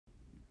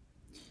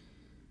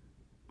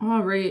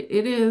All right,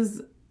 it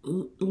is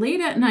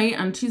late at night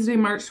on Tuesday,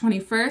 March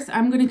 21st.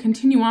 I'm going to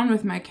continue on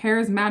with my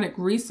charismatic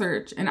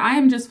research, and I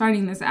am just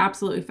finding this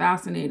absolutely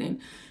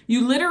fascinating.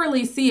 You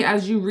literally see,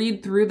 as you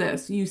read through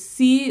this, you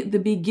see the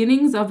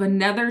beginnings of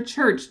another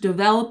church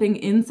developing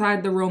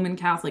inside the Roman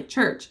Catholic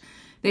Church.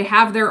 They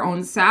have their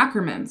own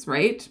sacraments,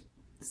 right?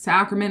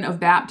 Sacrament of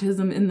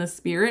baptism in the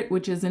Spirit,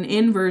 which is an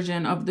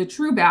inversion of the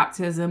true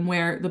baptism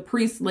where the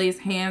priest lays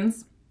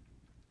hands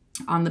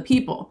on the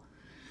people.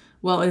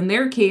 Well, in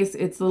their case,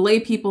 it's the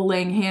lay people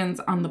laying hands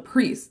on the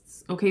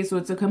priests. Okay, so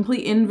it's a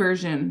complete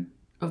inversion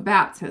of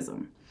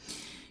baptism.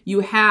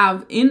 You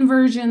have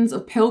inversions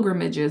of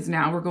pilgrimages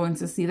now. We're going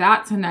to see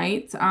that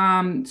tonight.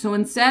 So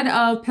instead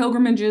of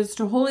pilgrimages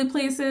to holy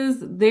places,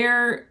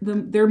 their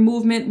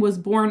movement was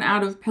born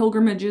out of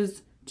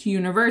pilgrimages to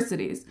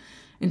universities.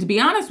 And to be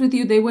honest with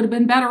you, they would have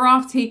been better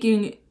off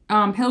taking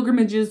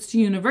pilgrimages to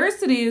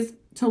universities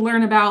to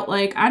learn about,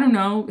 like, I don't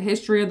know,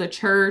 history of the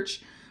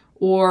church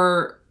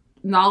or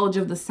knowledge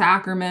of the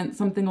sacrament,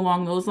 something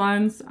along those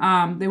lines.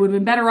 They would have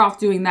been better off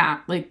doing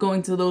that, like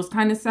going to those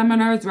kind of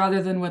seminars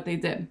rather than what they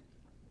did.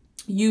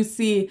 You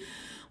see,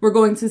 we're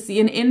going to see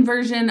an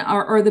inversion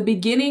or the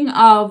beginning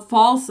of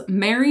false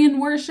Marian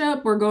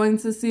worship. We're going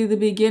to see the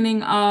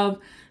beginning of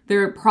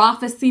their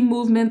prophecy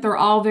movement. They're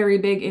all very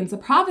big into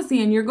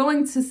prophecy, and you're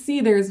going to see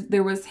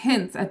there was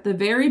hints at the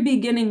very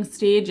beginning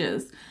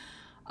stages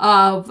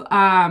of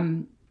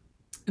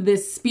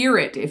this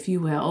spirit, if you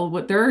will,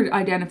 what they're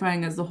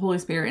identifying as the Holy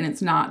Spirit, and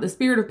it's not, the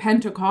spirit of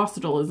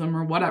Pentecostalism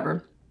or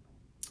whatever,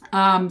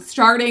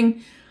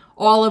 starting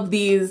all of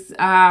these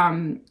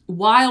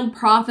wild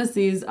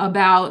prophecies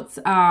about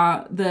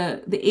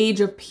the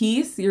age of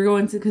peace. You're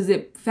going to, because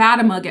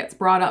Fatima gets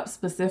brought up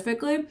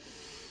specifically.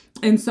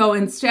 And so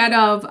instead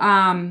of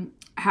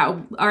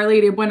how Our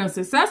Lady of Buenos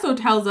Suceso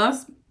tells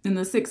us in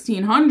the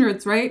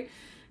 1600s, right,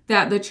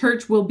 that the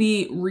church will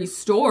be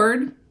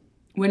restored.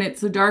 When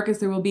it's the darkest,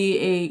 there will be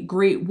a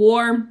great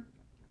war.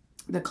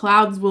 The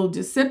clouds will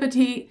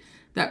dissipate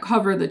that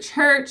cover the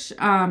church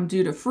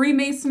due to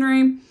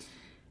Freemasonry.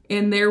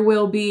 And there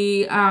will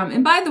be,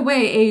 and by the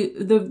way,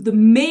 the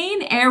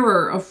main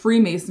error of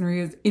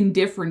Freemasonry is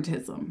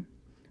indifferentism.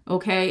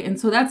 Okay, and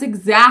so that's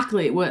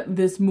exactly what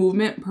this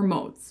movement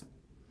promotes.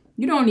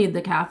 You don't need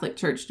the Catholic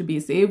Church to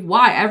be saved.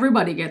 Why?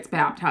 Everybody gets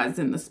baptized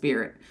in the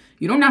Spirit.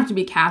 You don't have to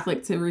be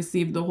Catholic to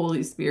receive the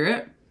Holy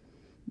Spirit.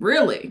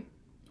 Really?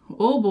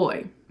 Oh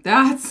boy,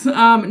 that's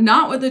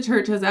not what the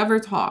church has ever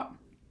taught.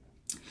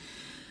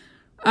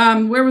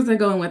 Where was I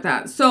going with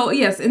that? So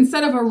yes,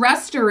 instead of a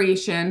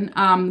restoration,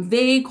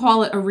 they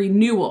call it a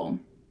renewal,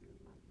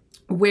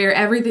 where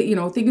everything,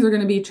 things are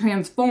going to be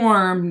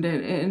transformed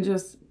and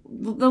just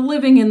the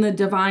living in the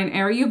divine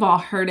era. You've all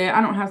heard it. I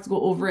don't have to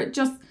go over it.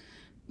 Just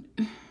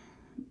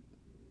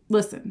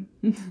listen.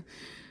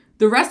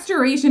 The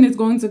restoration is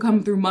going to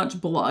come through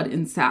much blood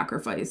and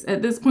sacrifice.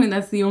 At this point,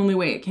 that's the only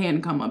way it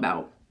can come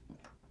about.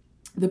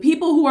 The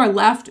people who are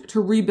left to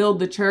rebuild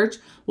the church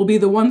will be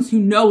the ones who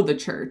know the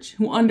church,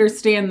 who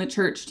understand the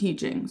church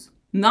teachings,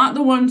 not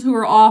the ones who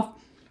are off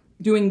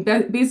doing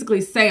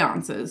basically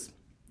seances,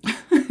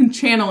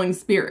 channeling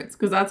spirits,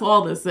 because that's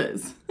all this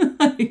is.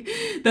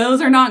 Those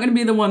are not going to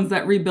be the ones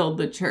that rebuild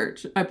the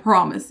church. I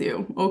promise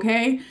you.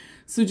 Okay.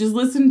 So just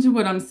listen to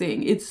what I'm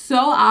saying. It's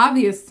so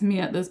obvious to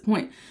me at this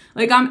point.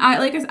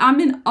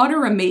 I'm in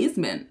utter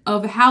amazement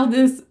of how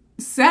this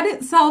set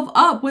itself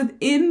up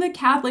within the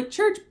Catholic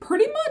Church,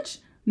 pretty much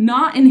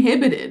not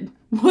inhibited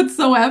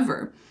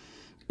whatsoever.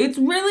 It's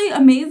really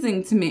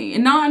amazing to me,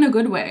 and not in a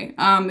good way.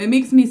 It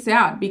makes me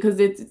sad because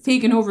it's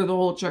taken over the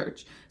whole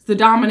church. It's the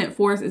dominant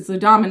force. It's the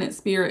dominant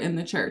spirit in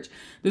the church.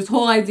 This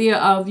whole idea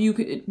of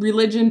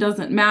religion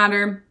doesn't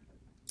matter.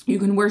 You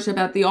can worship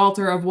at the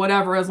altar of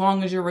whatever as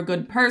long as you're a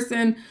good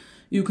person.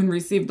 You can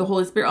receive the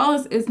Holy Spirit.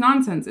 Oh, it's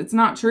nonsense. It's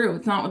not true.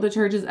 It's not what the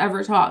church has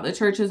ever taught. The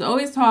church has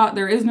always taught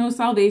there is no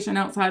salvation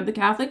outside the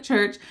Catholic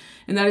Church,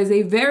 and that is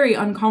a very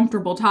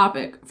uncomfortable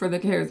topic for the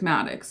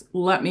Charismatics,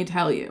 let me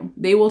tell you.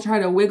 They will try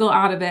to wiggle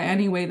out of it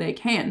any way they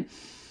can.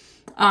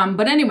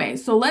 But anyway,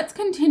 so let's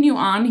continue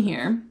on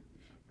here.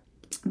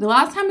 The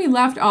last time we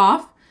left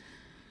off,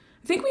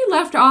 I think we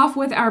left off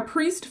with our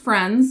priest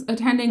friends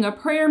attending a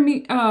prayer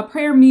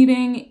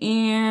meeting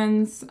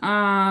and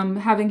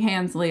having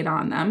hands laid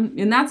on them.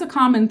 And that's a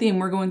common theme.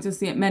 We're going to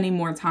see it many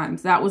more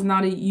times. That was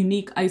not a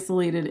unique,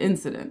 isolated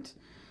incident.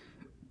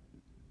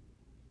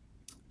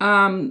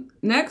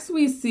 Next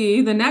we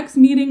see the next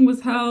meeting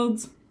was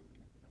held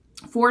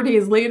 4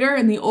 days later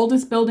in the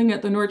oldest building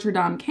at the Notre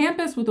Dame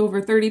campus with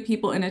over 30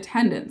 people in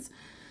attendance.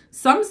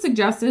 Some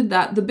suggested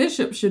that the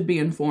bishop should be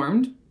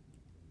informed.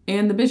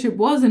 And the bishop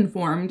was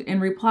informed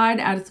and replied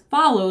as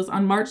follows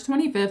on March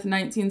 25th,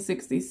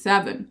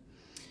 1967.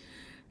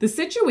 The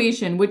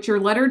situation which your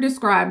letter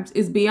describes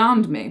is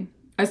beyond me.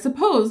 I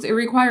suppose it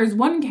requires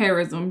one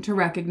charism to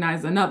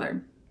recognize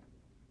another.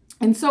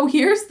 And so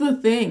here's the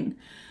thing.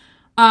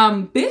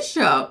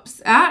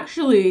 Bishops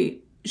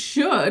actually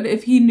should,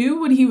 if he knew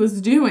what he was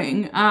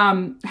doing,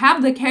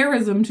 have the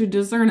charism to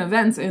discern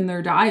events in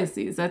their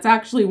diocese. That's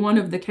actually one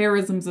of the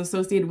charisms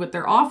associated with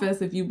their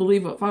office, if you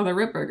believe what Father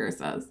Ripperger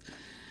says.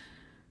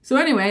 So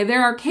anyway,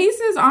 there are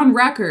cases on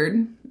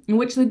record in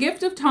which the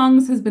gift of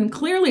tongues has been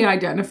clearly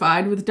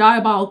identified with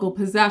diabolical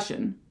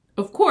possession.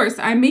 Of course,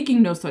 I'm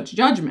making no such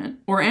judgment,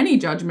 or any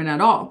judgment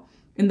at all,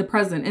 in the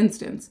present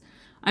instance.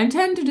 I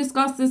intend to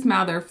discuss this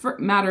matter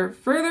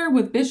further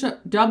with Bishop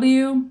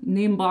W.,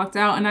 name blocked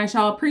out, and I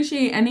shall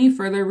appreciate any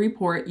further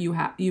report you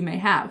may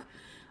have.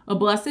 A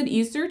blessed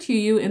Easter to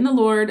you in the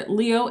Lord,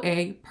 Leo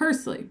A.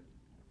 Pursley.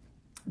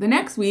 The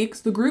next weeks,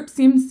 the group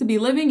seems to be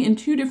living in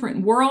two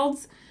different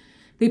worlds.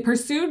 They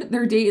pursued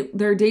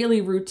their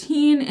daily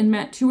routine and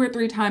met 2 or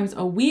 3 times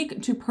a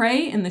week to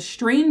pray in the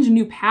strange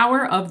new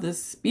power of the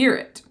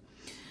Spirit.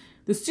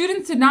 The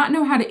students did not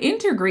know how to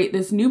integrate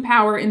this new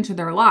power into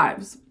their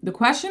lives. The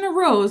question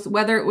arose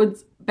whether it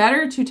was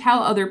better to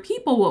tell other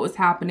people what was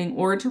happening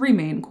or to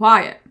remain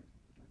quiet,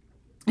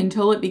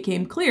 until it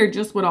became clear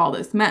just what all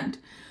this meant.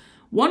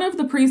 One of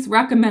the priests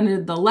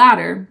recommended the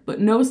latter,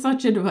 but no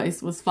such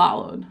advice was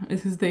followed,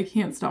 because they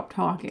can't stop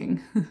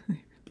talking.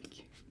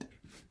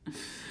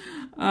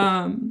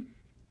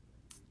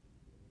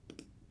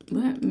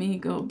 Let me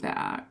go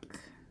back.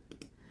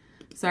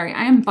 Sorry,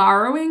 I am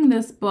borrowing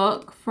this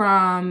book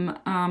from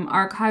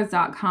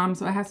archives.com,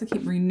 so I have to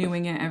keep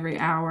renewing it every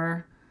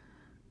hour.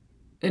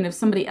 And if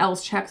somebody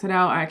else checks it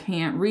out, I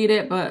can't read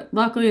it, but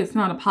luckily it's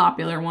not a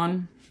popular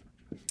one.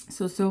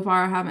 So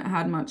far I haven't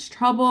had much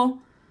trouble.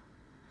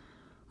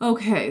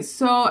 Okay,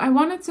 so I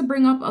wanted to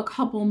bring up a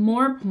couple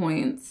more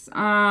points.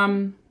 A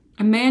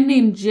man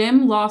named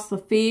Jim lost the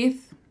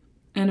faith,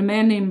 and a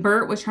man named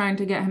Bert was trying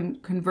to get him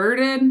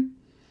converted.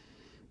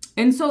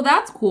 And so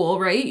that's cool,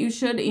 right? You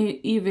should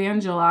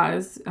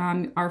evangelize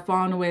our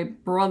fallen away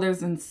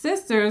brothers and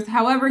sisters.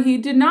 However, he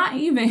didn't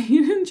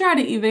try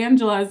to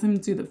evangelize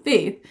them to the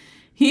faith.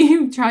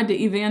 He tried to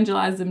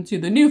evangelize them to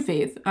the new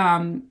faith,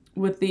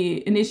 with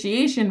the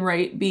initiation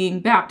rite being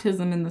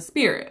baptism in the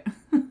Spirit.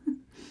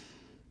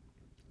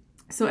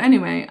 So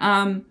anyway,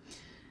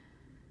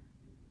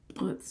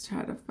 let's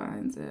try to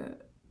find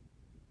it.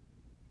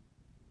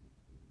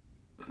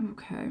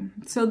 Okay,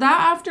 so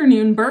that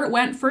afternoon, Bert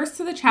went first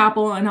to the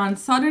chapel and on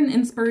sudden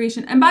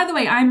inspiration, and by the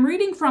way, I'm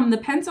reading from The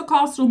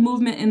Pentecostal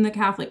Movement in the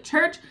Catholic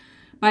Church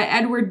by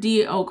Edward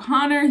D.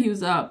 O'Connor. He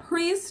was a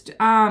priest,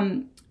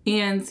 and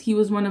he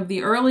was one of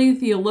the early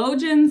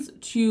theologians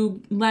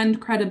to lend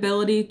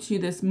credibility to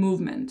this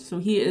movement. So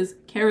he is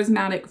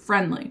charismatic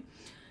friendly.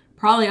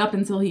 Probably up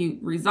until he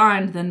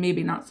resigned, then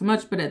maybe not so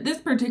much, but at this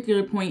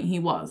particular point, he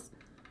was.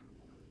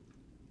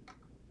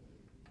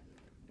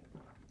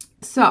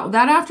 So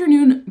that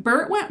afternoon,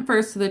 Bert went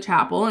first to the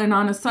chapel and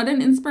on a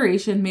sudden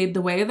inspiration made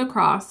the way of the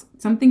cross,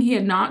 something he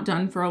had not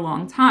done for a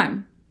long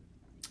time.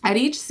 At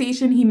each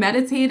station, he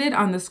meditated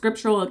on the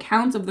scriptural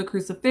accounts of the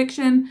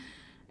crucifixion,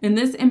 and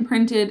this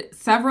imprinted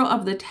several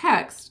of the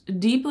texts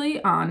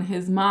deeply on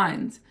his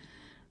mind.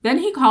 Then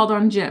he called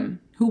on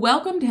Jim, who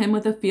welcomed him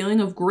with a feeling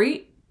of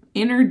great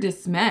inner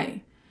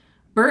dismay.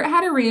 Bert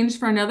had arranged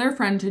for another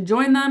friend to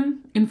join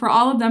them and for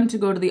all of them to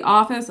go to the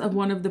office of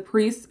one of the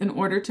priests in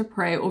order to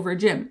pray over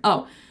Jim.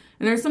 Oh,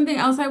 and there's something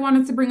else I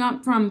wanted to bring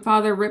up from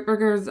Father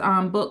Ripperger's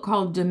book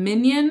called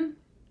Dominion.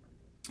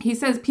 He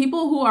says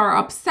people who are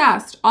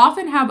obsessed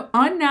often have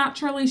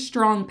unnaturally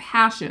strong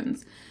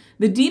passions.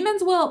 The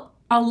demons will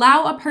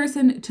allow a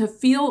person to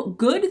feel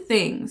good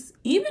things,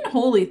 even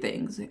holy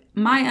things.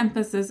 My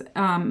emphasis,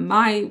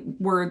 my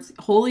words,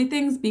 holy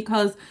things,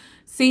 because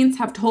saints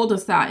have told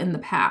us that in the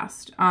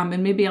past,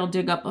 and maybe I'll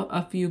dig up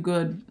a few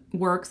good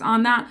works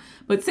on that.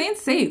 But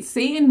saints say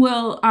Satan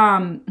will,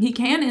 he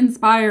can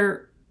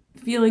inspire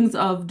feelings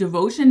of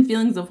devotion,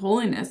 feelings of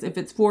holiness, if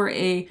it's for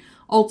a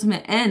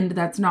ultimate end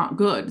that's not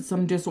good,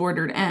 some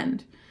disordered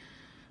end.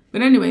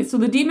 But anyway, so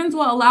the demons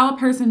will allow a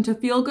person to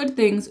feel good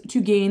things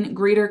to gain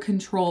greater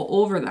control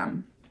over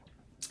them.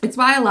 It's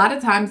why a lot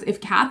of times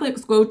if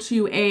Catholics go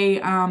to a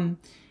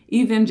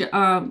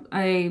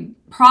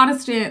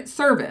Protestant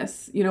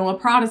service, you know, a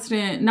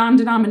Protestant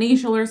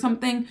non-denominational or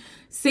something,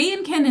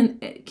 Satan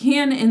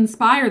can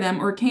inspire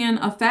them or can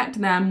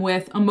affect them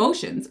with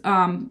emotions,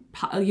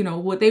 you know,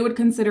 what they would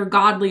consider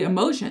godly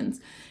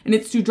emotions, and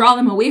it's to draw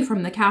them away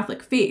from the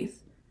Catholic faith.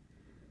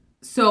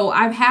 So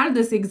I've had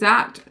this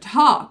exact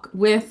talk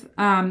with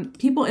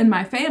people in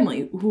my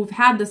family who've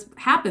had this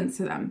happen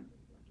to them.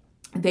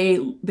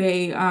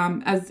 They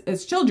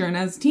as children,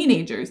 as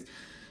teenagers,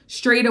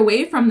 strayed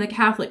away from the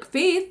Catholic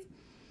faith,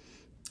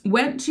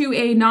 went to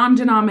a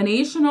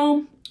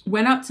non-denominational,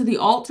 went up to the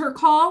altar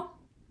call,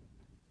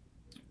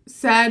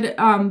 said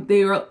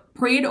they were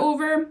prayed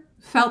over,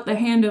 felt the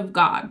hand of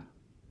God,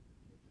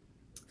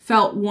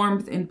 felt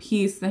warmth and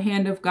peace, the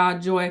hand of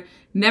God, joy,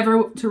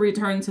 never to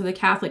return to the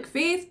Catholic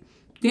faith,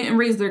 didn't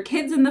raise their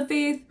kids in the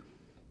faith,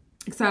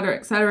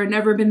 etc.,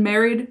 never been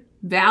married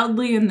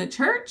validly in the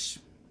church.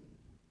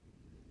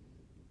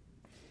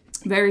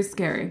 Very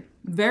scary.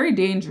 Very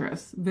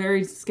dangerous,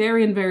 very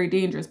scary and very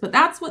dangerous. But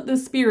that's what the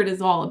Spirit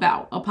is all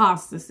about,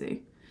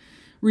 apostasy,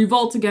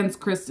 revolt against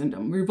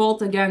Christendom,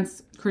 revolt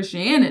against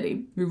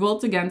Christianity,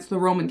 revolt against the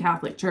Roman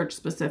Catholic Church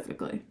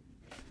specifically.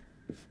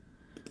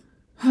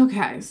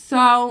 Okay,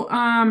 so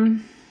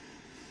I'm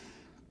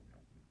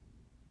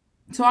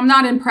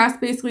not impressed,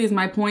 basically, is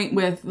my point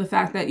with the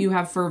fact that you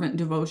have fervent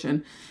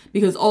devotion.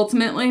 Because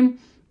ultimately,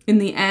 in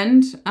the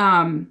end,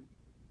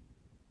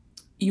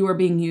 you are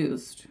being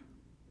used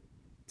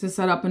to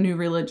set up a new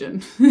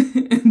religion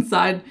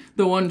inside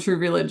the one true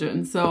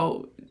religion.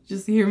 So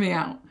just hear me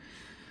out.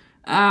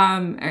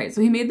 All right,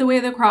 so he made the way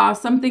of the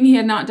cross, something he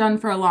had not done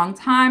for a long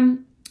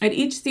time. At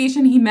each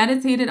station, he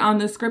meditated on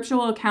the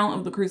scriptural account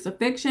of the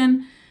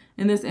crucifixion.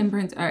 In this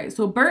imprint, all right,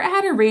 so Bert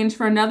had arranged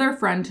for another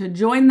friend to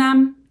join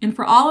them and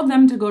for all of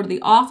them to go to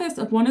the office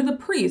of one of the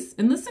priests,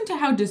 and listen to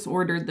how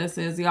disordered this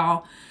is,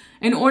 y'all,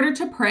 in order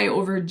to pray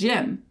over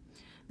Jim.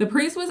 The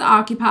priest was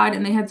occupied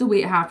and they had to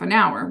wait half an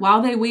hour.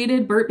 While they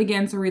waited, Bert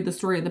began to read the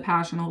story of the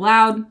Passion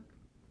aloud.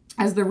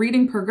 As the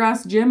reading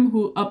progressed, Jim,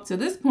 who up to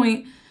this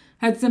point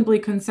had simply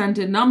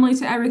consented numbly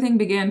to everything,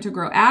 began to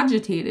grow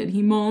agitated.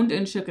 He moaned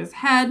and shook his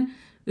head.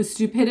 The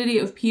stupidity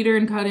of Peter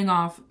in cutting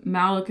off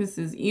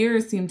Malchus's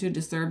ears seemed to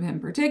disturb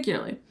him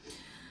particularly.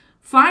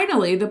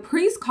 Finally, the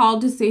priest called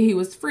to say he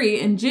was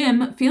free, and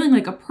Jim, feeling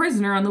like a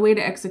prisoner on the way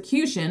to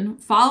execution,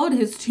 followed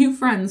his two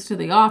friends to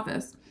the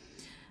office.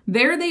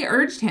 There they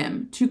urged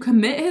him to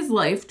commit his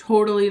life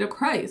totally to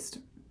Christ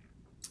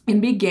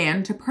and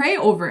began to pray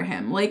over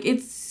him. Like,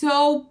 it's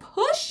so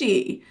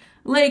pushy.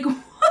 Like,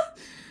 what?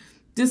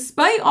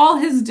 Despite all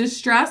his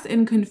distress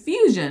and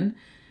confusion,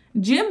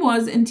 Jim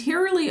was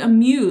interiorly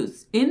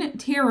amused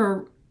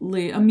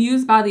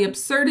by the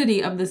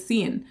absurdity of the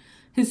scene.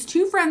 His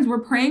two friends were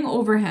praying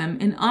over him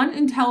in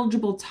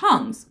unintelligible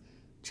tongues.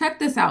 Check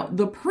this out.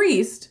 The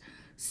priest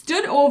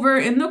stood over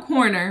in the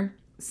corner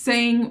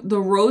saying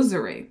the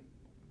rosary,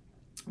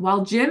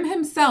 while Jim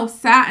himself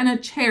sat in a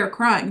chair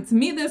crying. To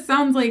me, this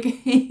sounds like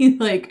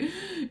a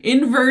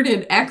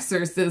inverted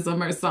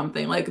exorcism or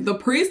something. Like, the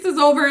priest is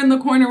over in the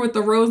corner with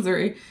the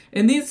rosary,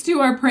 and these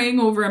two are praying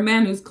over a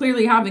man who's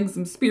clearly having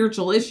some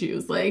spiritual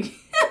issues. Like,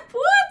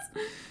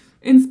 what?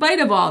 In spite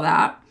of all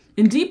that,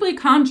 and deeply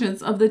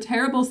conscious of the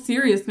terrible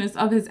seriousness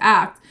of his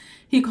act,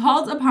 he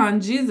called upon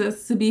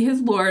Jesus to be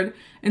his Lord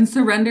and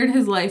surrendered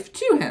his life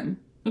to him.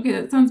 Okay,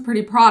 that sounds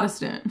pretty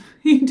Protestant.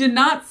 He did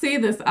not say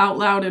this out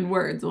loud in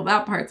words. Well,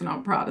 that part's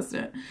not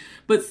Protestant.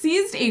 But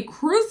seized a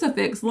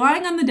crucifix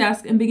lying on the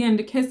desk and began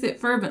to kiss it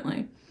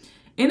fervently.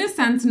 In a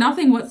sense,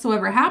 nothing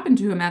whatsoever happened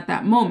to him at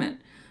that moment.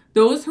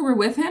 Those who were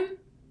with him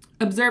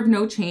observed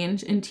no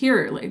change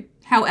interiorly.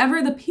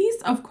 However, the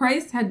peace of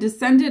Christ had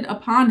descended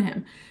upon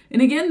him.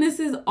 And again, this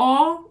is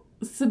all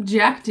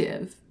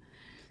subjective.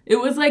 It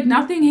was like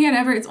nothing he had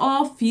ever, it's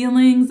all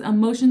feelings,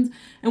 emotions.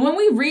 And when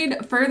we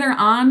read further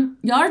on,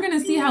 y'all are going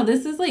to see how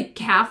this is like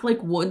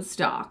Catholic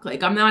Woodstock.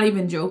 Like, I'm not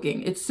even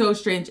joking. It's so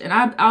strange. And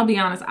I'll be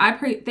honest, I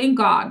pray, thank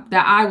God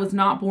that I was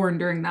not born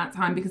during that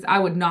time, because I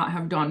would not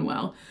have done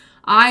well.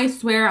 I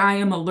swear I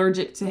am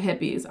allergic to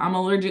hippies. I'm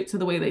allergic to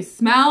the way they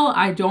smell.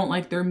 I don't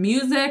like their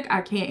music.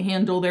 I can't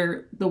handle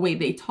the way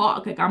they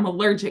talk. Like, I'm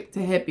allergic to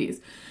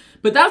hippies.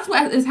 But that's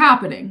what is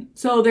happening.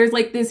 So there's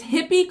like this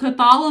hippie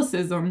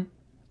Catholicism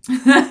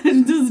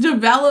just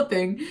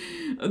developing,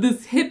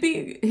 this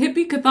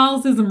hippie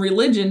Catholicism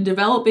religion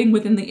developing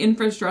within the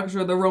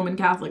infrastructure of the Roman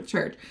Catholic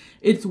Church.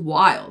 It's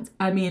wild.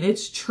 I mean,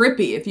 it's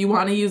trippy if you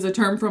want to use a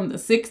term from the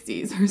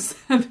 60s or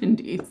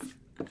 70s.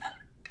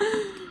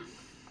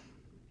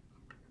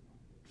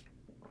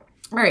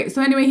 All right,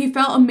 so anyway, he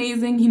felt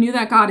amazing. He knew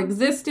that God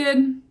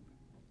existed,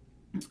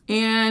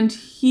 and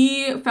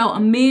he felt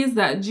amazed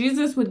that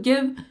Jesus would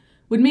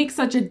make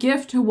such a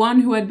gift to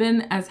one who had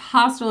been as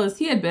hostile as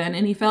he had been,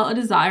 and he felt a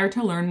desire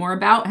to learn more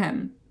about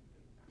him.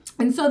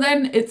 And so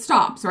then it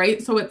stops,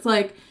 right? So it's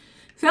like,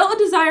 felt a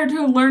desire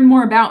to learn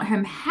more about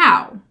him.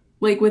 How?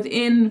 Like,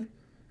 within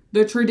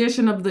the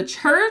tradition of the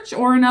church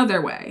or another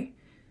way?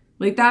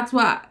 Like, that's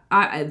what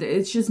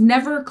it's just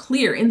never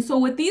clear. And so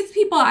with these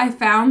people, I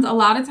found a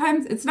lot of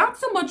times it's not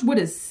so much what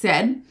is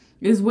said,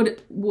 is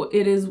what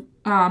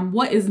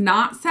is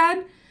not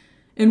said,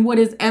 and what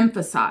is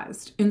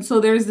emphasized. And so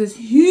there's this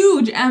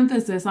huge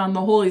emphasis on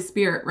the Holy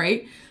Spirit,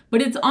 right?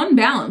 But it's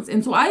unbalanced.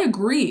 And so I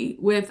agree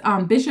with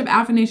Bishop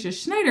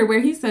Athanasius Schneider,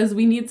 where he says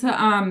we need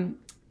to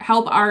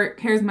help our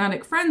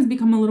charismatic friends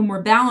become a little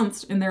more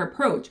balanced in their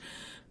approach,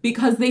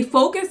 because they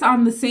focus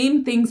on the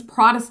same things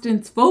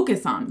Protestants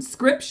focus on: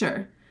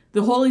 Scripture,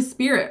 the Holy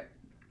Spirit,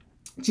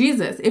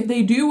 Jesus. If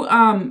they do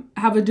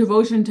have a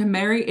devotion to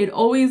Mary, it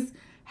always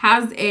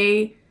has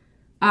a...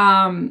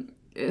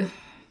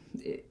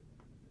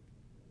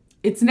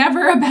 it's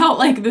never about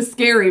like the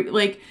scary,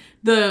 like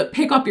the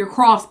pick up your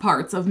cross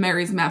parts of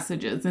Mary's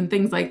messages and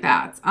things like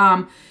that.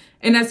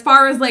 And as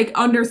far as like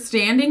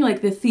understanding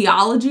like the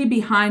theology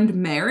behind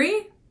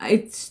Mary,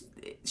 it's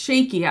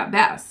shaky at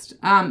best.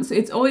 So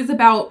it's always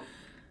about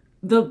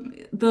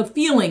the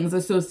feelings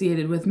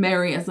associated with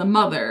Mary as a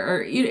mother,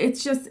 or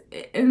it's just,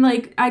 and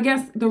like, I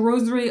guess the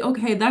rosary,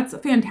 okay, that's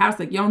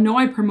fantastic. Y'all know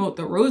I promote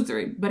the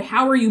rosary, but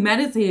how are you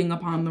meditating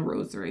upon the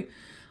rosary?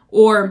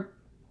 Or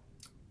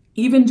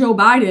Even Joe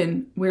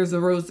Biden wears a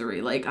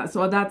rosary. Like,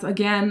 so that's,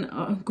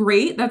 again,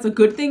 great. That's a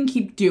good thing.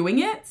 Keep doing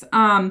it.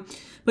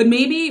 But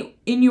maybe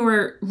in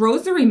your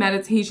rosary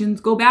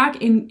meditations, go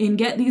back and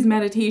get these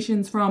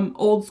meditations from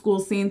old school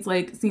saints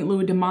like St.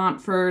 Louis de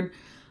Montfort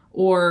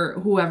or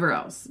whoever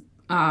else.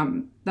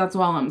 That's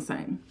all I'm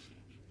saying.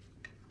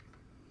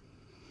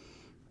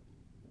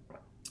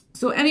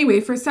 So anyway,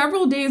 for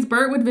several days,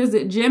 Bert would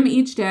visit Jim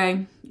each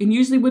day and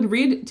usually would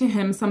read to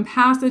him some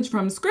passage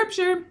from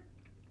scripture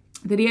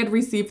that he had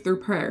received through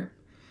prayer.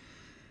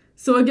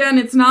 So again,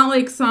 it's not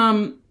like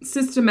some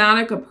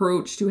systematic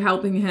approach to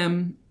helping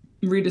him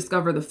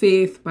rediscover the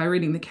faith by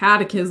reading the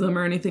catechism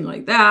or anything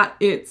like that.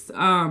 It's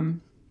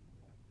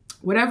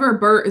whatever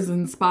Bert is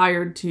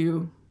inspired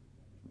to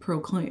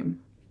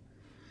proclaim.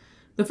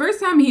 The first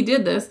time he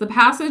did this, the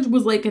passage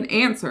was like an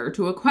answer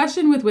to a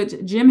question with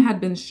which Jim had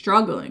been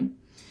struggling.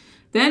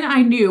 Then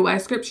I knew why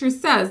scripture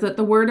says that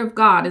the word of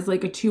God is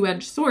like a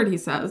two-edged sword, he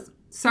says.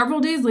 Several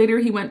days later,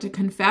 he went to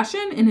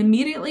confession and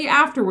immediately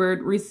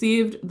afterward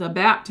received the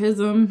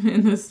baptism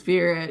in the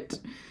Spirit.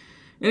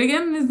 And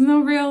again, there's no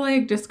real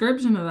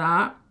description of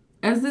that.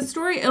 As this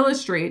story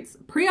illustrates,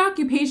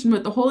 preoccupation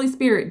with the Holy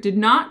Spirit did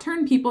not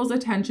turn people's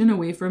attention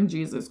away from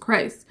Jesus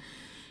Christ.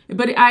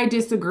 But I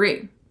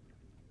disagree.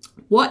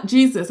 What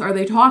Jesus are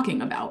they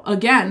talking about?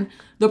 Again,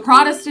 the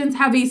Protestants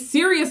have a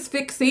serious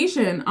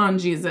fixation on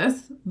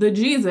Jesus, the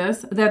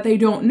Jesus that they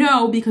don't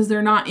know because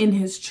they're not in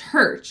his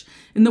church.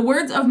 In the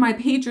words of my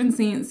patron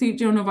saint, St.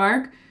 Joan of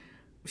Arc,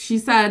 she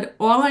said,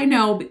 all I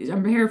know,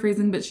 I'm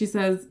paraphrasing, but she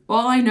says,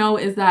 all I know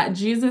is that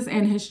Jesus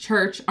and his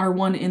church are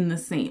one in the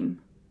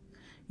same.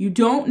 You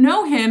don't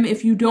know him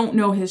if you don't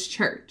know his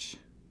church.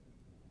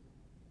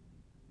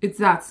 It's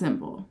that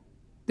simple.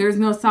 There's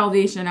no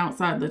salvation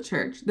outside the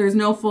church. There's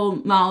no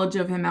full knowledge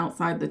of him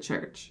outside the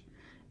church.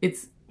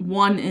 It's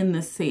one in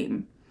the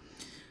same.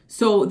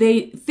 So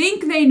they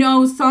think they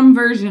know some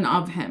version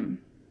of him.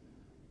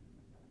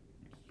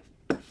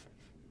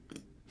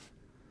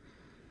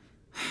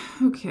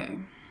 Okay.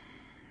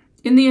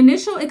 In the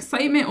initial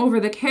excitement over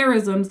the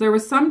charisms, there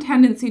was some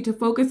tendency to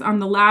focus on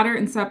the latter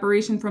in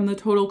separation from the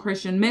total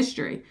Christian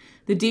mystery.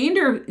 The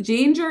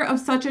danger of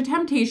such a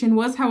temptation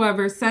was,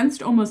 however,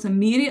 sensed almost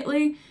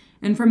immediately,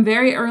 and from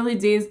very early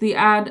days, the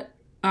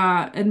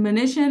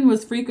admonition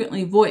was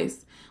frequently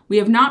voiced. We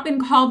have not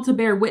been called to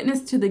bear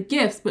witness to the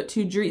gifts, but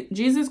to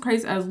Jesus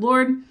Christ as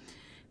Lord.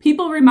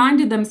 People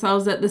reminded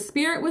themselves that the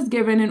Spirit was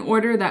given in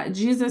order that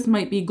Jesus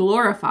might be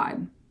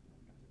glorified.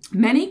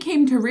 Many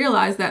came to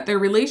realize that their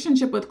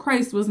relationship with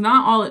Christ was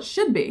not all it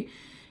should be,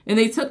 and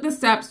they took the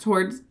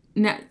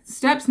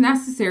steps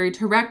necessary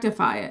to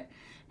rectify it.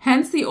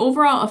 Hence, the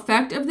overall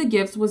effect of the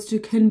gifts was to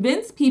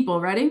convince people,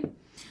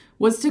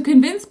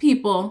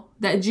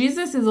 that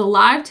Jesus is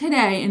alive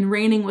today and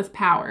reigning with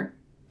power.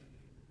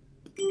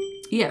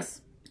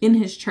 Yes, in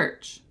his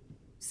church.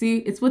 See,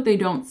 it's what they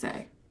don't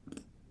say.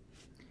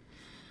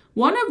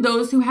 One of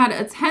those who had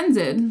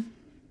attended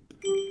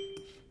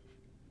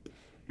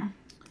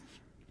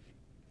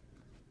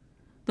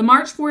the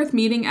March 4th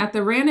meeting at the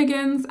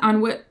Rannigans,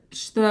 on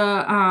which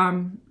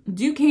the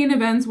Duquesne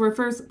events were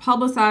first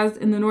publicized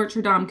in the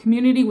Notre Dame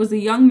community, was a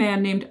young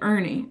man named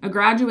Ernie, a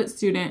graduate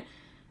student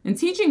and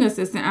teaching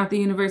assistant at the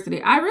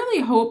university. I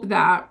really hope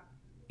that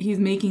he's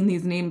making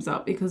these names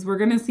up because we're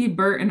going to see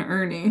Bert and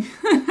Ernie.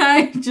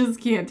 I just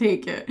can't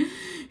take it.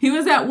 He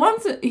was at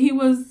once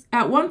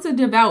a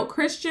devout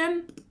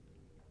Christian.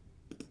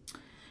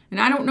 And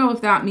I don't know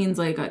if that means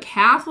like a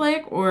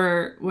Catholic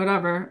or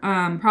whatever,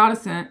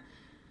 Protestant.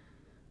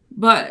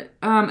 But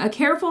a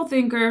careful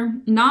thinker,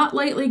 not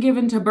lightly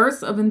given to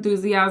bursts of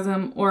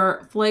enthusiasm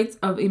or flights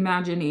of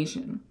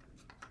imagination.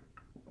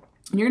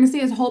 And you're going to see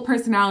his whole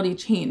personality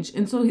change.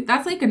 And so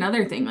that's like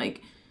another thing.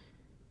 Like,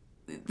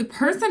 the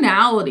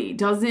personality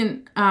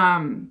doesn't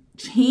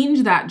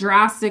change that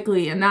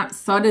drastically and that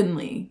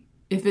suddenly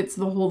if it's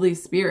the Holy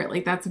Spirit.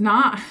 Like, that's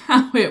not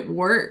how it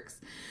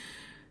works.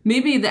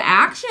 Maybe the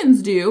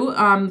actions do,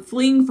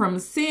 fleeing from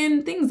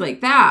sin, things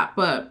like that.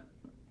 But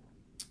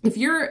if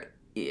you're...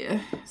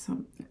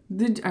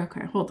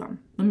 okay, hold on.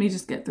 Let me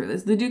just get through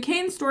this. The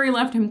Duquesne story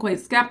left him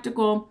quite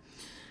skeptical.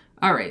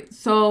 All right,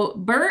 so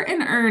Bert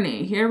and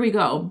Ernie, here we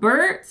go.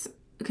 Bert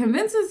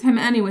convinces him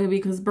anyway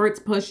because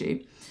Bert's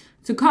pushy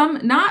to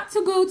come,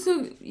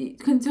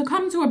 to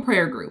come to a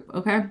prayer group,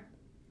 okay?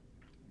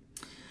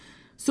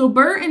 So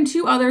Bert and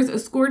two others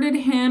escorted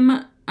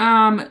him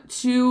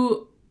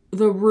to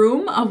the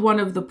room of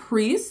one of the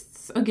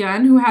priests,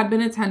 again, who had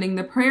been attending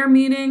the prayer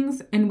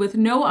meetings, and with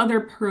no other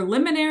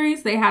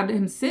preliminaries, they had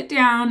him sit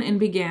down and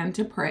began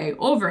to pray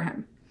over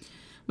him.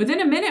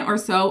 Within a minute or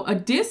so, a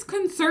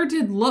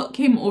disconcerted look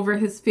came over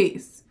his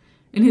face,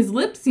 and his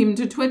lips seemed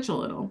to twitch a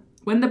little.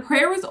 When the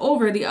prayer was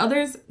over, the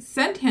others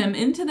sent him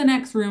into the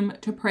next room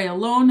to pray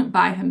alone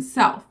by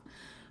himself,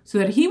 so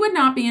that he would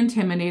not be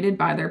intimidated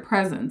by their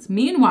presence.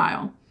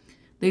 Meanwhile,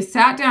 they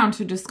sat down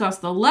to discuss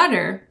the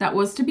letter that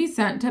was to be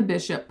sent to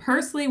Bishop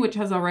Pursley, which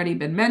has already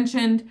been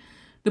mentioned.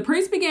 The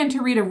priest began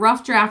to read a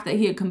rough draft that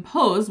he had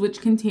composed,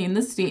 which contained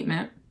the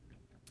statement,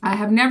 I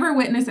have never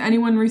witnessed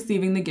anyone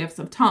receiving the gifts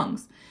of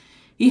tongues.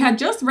 He had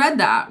just read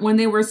that when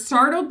they were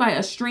startled by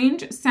a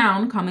strange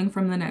sound coming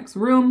from the next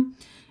room.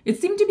 It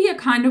seemed to be a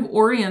kind of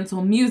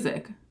oriental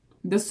music,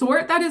 the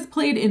sort that is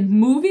played in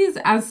movies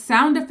as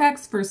sound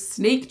effects for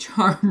snake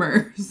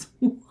charmers.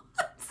 What?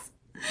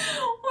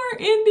 Or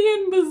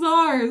Indian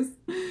bazaars.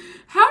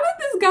 How did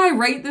this guy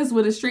write this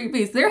with a straight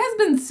face? There has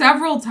been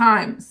several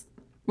times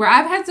where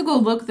I've had to go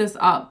look this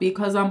up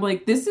because I'm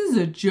like, this is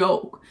a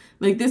joke.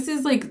 Like, this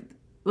is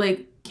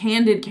like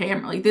candid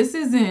camera. Like, this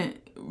is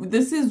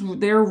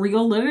their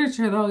real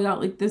literature though, y'all.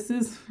 Like, this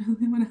is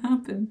really what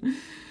happened.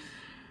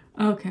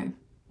 Okay.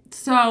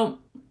 So,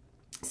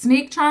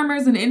 snake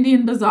charmers and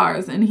Indian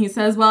bazaars. And he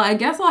says, well, I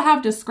guess I'll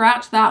have to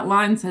scratch that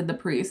line, said the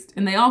priest.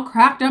 And they all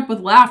cracked up with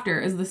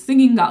laughter as the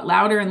singing got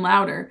louder and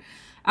louder.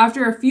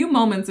 After a few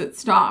moments, it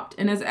stopped.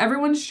 And as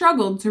everyone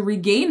struggled to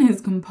regain his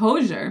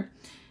composure,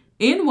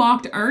 in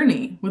walked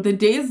Ernie with a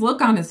dazed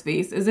look on his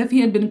face as if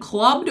he had been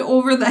clubbed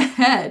over the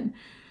head.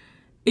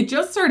 It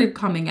just started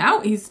coming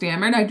out, he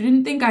stammered. I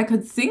didn't think I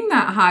could sing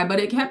that high, but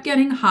it kept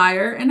getting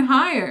higher and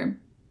higher.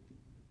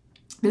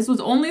 This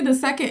was only the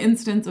second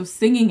instance of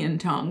singing in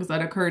tongues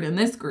that occurred in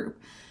this group.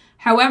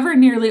 However,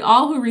 nearly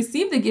all who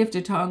received the gift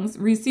of tongues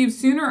received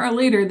sooner or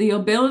later the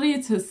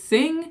ability to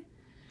sing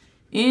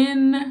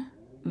in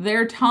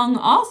their tongue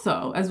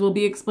also, as will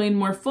be explained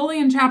more fully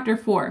in chapter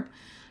 4.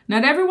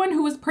 Not everyone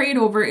who was prayed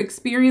over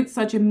experienced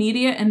such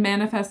immediate and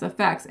manifest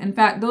effects. In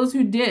fact, those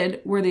who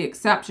did were the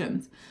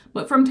exceptions.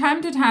 But from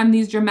time to time,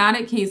 these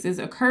dramatic cases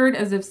occurred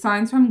as if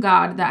signs from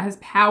God that his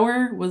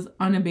power was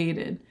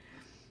unabated.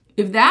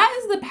 If that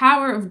is the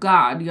power of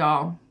God,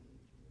 y'all,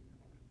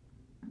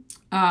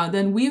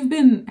 then we've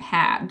been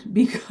had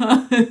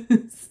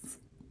because...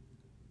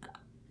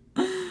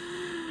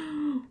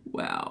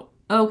 Wow.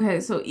 Okay,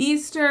 so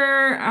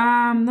Easter,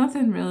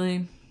 nothing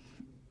really.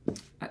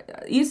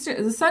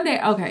 Easter, the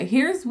Sunday, okay,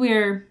 here's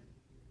where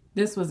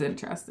this was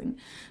interesting.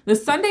 The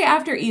Sunday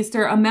after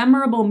Easter, a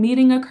memorable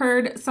meeting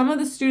occurred. Some of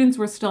the students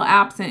were still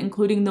absent,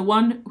 including the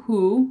one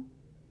who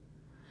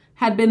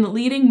had been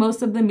leading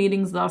most of the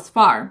meetings thus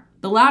far.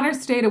 The latter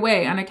stayed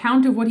away on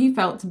account of what he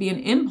felt to be an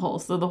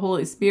impulse of the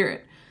Holy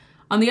Spirit.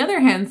 On the other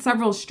hand,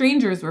 several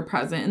strangers were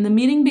present, and the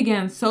meeting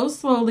began so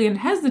slowly and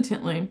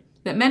hesitantly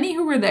that many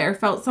who were there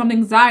felt some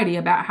anxiety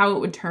about how it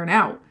would turn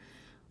out.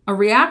 A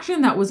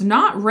reaction that was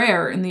not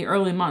rare in the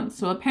early months.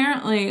 So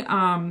apparently,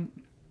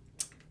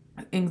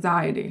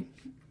 anxiety.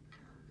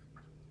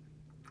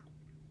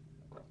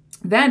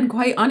 Then,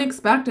 quite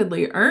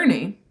unexpectedly,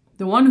 Ernie,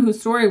 the one whose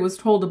story was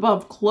told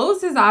above,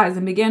 closed his eyes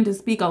and began to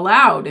speak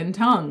aloud in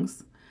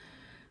tongues.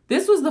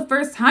 This was the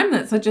first time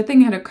that such a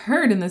thing had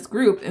occurred in this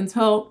group.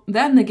 Until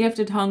then, the gift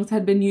of tongues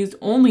had been used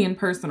only in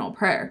personal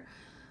prayer.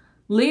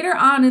 Later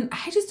on, and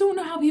I just don't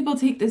know how people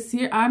take this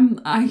here.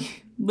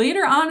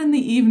 Later on in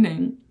the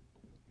evening,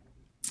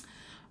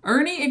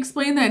 Ernie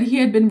explained that he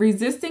had been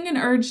resisting an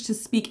urge to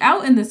speak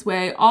out in this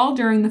way all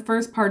during the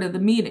first part of the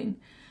meeting.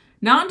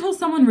 Not until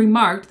someone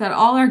remarked that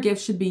all our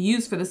gifts should be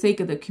used for the sake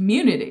of the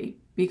community,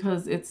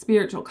 because it's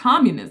spiritual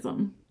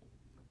communism,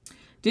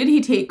 did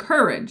he take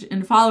courage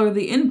and follow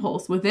the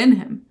impulse within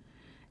him.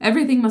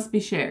 Everything must be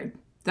shared.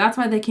 That's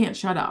why they can't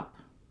shut up.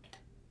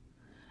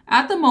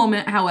 At the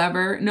moment,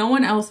 however, no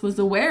one else was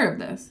aware of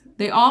this.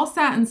 They all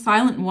sat in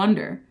silent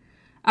wonder.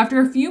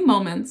 After a few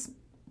moments,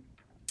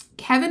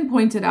 Kevin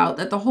pointed out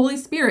that the Holy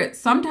Spirit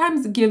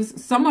sometimes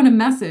gives someone a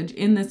message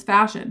in this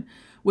fashion,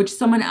 which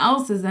someone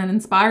else is then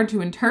inspired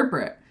to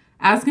interpret,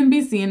 as can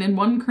be seen in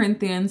 1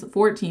 Corinthians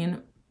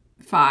 14,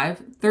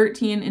 5,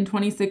 13, and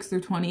 26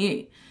 through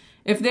 28.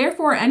 If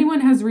therefore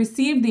anyone has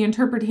received the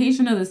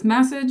interpretation of this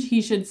message,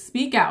 he should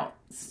speak out.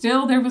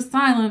 Still there was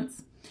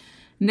silence.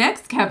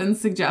 Next, Kevin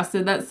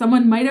suggested that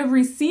someone might have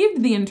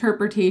received the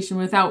interpretation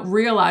without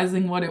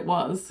realizing what it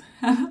was.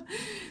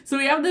 So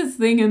we have this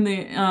thing in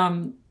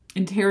the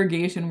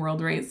interrogation world,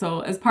 right?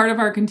 So as part of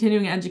our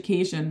continuing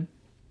education,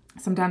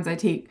 sometimes I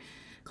take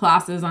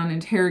classes on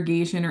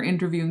interrogation or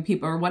interviewing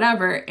people or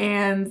whatever,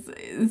 and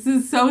this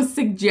is so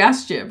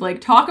suggestive. Like,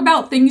 talk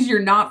about things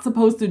you're not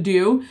supposed to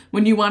do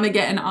when you want to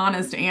get an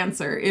honest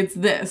answer. It's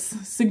this,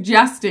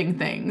 suggesting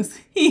things.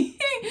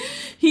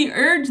 He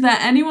urged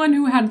that anyone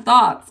who had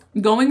thoughts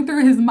going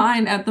through his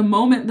mind at the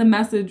moment the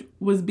message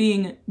was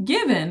being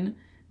given,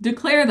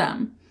 declare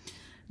them.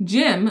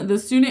 Jim, the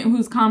student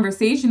whose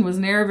conversation was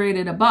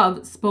narrated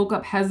above, spoke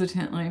up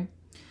hesitantly.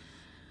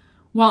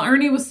 While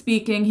Ernie was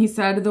speaking, he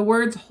said, the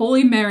words,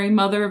 Holy Mary,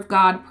 Mother of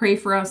God, pray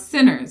for us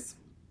sinners,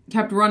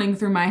 kept running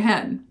through my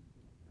head.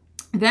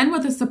 Then,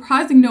 with a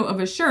surprising note of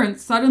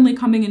assurance suddenly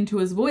coming into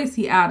his voice,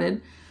 he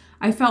added,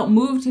 I felt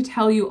moved to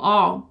tell you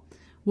all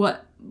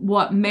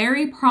what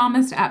Mary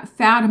promised at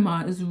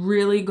Fatima is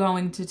really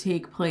going to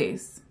take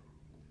place.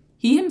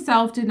 He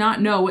himself did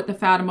not know what the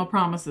Fatima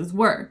promises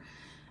were.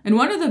 And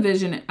one of the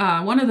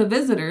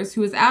visitors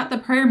who was at the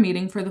prayer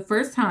meeting for the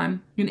first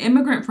time, an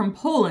immigrant from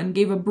Poland,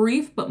 gave a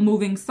brief but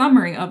moving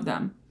summary of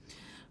them.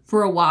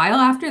 For a while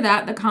after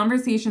that, the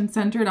conversation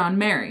centered on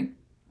Mary.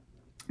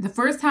 The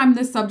first time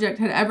this subject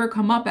had ever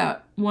come up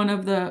at one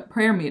of the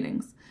prayer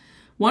meetings.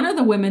 One of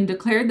the women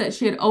declared that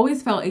she had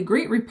always felt a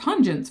great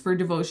repugnance for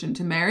devotion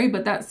to Mary,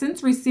 but that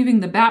since receiving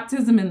the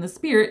baptism in the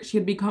Spirit, she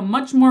had become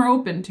much more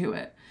open to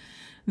it.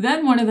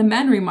 Then one of the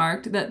men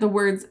remarked that the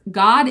words,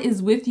 "God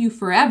is with you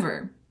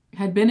forever,"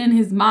 had been in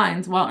his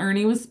mind while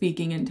Ernie was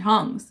speaking in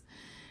tongues.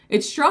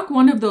 It struck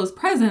one of those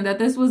present that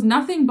this was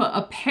nothing but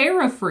a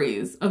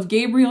paraphrase of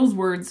Gabriel's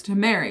words to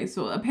Mary.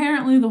 So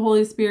apparently the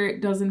Holy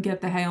Spirit doesn't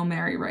get the Hail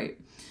Mary right.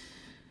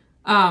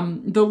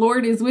 The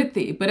Lord is with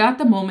thee, but at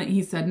the moment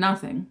he said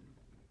nothing.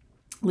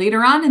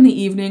 Later on in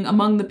the evening,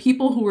 among the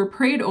people who were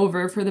prayed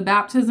over for the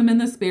baptism in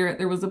the Spirit,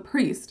 there was a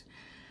priest.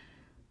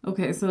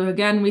 Okay, so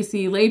again, we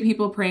see lay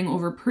people praying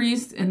over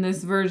priests in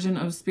this version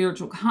of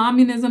spiritual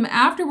communism.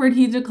 Afterward,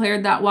 he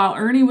declared that while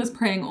Ernie was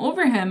praying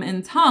over him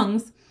in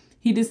tongues,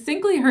 he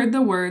distinctly heard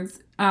the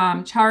words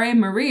Chare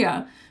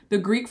Maria, the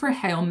Greek for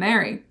Hail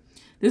Mary.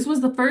 This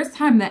was the first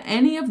time that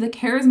any of the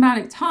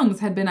charismatic tongues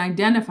had been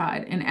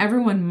identified, and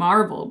everyone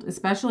marveled,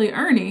 especially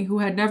Ernie, who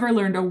had never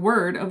learned a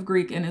word of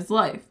Greek in his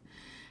life.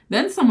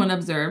 Then someone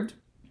observed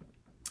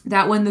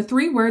that when the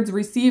three words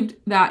received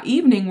that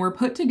evening were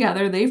put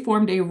together, they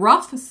formed a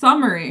rough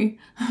summary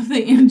of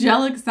the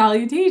angelic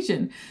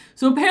salutation.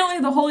 So apparently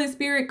the Holy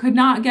Spirit could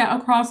not get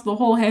across the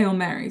whole Hail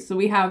Mary. So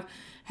we have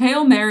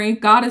Hail Mary,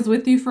 God is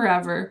with you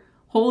forever.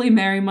 Holy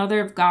Mary,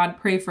 Mother of God,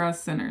 pray for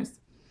us sinners.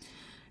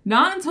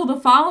 Not until the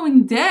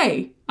following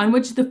day, on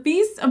which the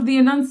Feast of the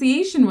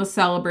Annunciation was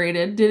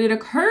celebrated, did it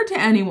occur to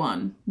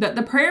anyone that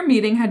the prayer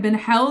meeting had been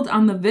held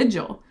on the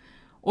vigil.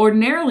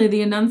 Ordinarily,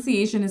 the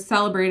Annunciation is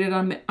celebrated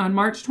on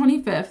March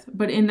 25th,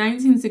 but in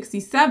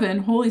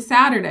 1967, Holy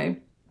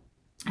Saturday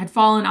had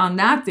fallen on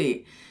that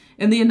date,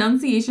 and the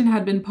Annunciation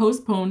had been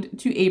postponed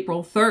to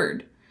April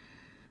 3rd.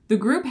 The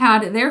group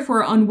had,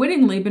 therefore,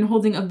 unwittingly been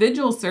holding a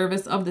vigil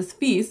service of this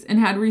feast and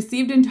had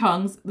received in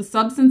tongues the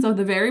substance of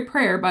the very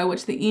prayer by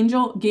which the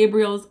angel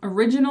Gabriel's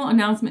original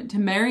announcement to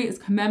Mary is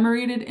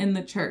commemorated in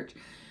the church.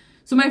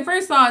 So my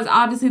first thought is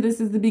obviously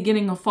this is the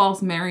beginning of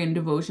false Marian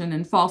devotion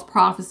and false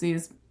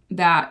prophecies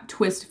that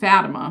twist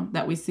Fatima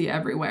that we see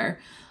everywhere.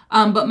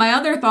 But my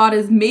other thought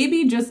is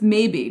maybe, just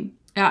maybe,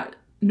 at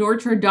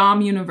Notre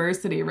Dame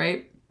University,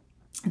 right?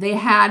 They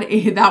had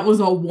that was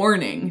a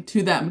warning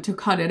to them to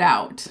cut it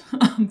out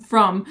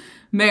from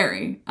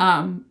Mary.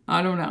 I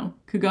don't know.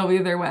 Could go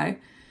either way.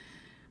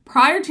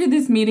 Prior to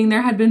this meeting,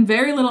 there had been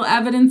very little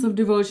evidence of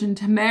devotion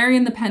to Mary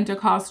in the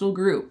Pentecostal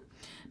group.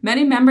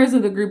 Many members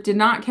of the group did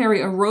not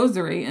carry a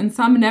rosary, and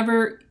some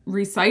never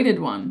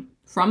recited one.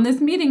 From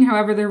this meeting,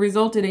 however, there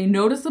resulted a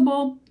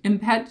noticeable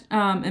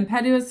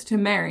impetus to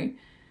Mary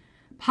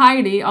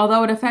piety,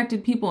 although it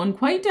affected people in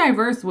quite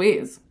diverse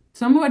ways.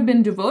 Some who had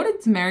been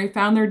devoted to Mary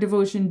found their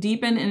devotion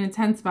deepen and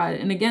intensified.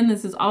 And again,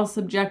 this is all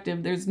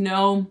subjective. There's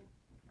no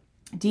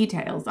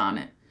details on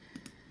it.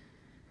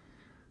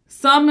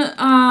 Some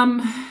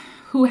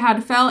who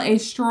had felt a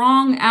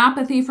strong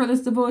apathy for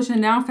this devotion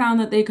now found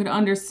that they could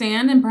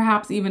understand and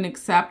perhaps even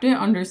accept it.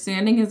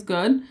 Understanding is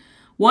good.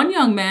 One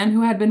young man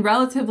who had been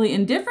relatively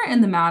indifferent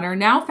in the matter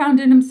now found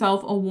in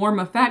himself a warm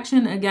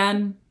affection.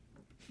 Again,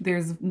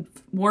 there's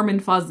warm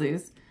and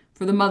fuzzies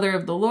for the Mother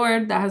of the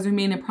Lord that has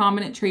remained a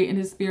prominent trait in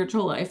his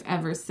spiritual life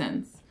ever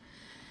since.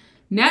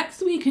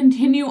 Next, we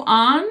continue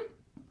on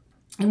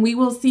and we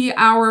will see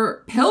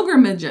our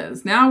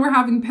pilgrimages. Now we're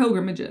having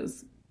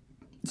pilgrimages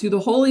to the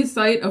holy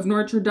site of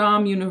Notre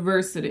Dame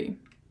University,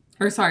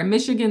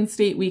 Michigan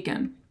State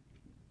Weekend.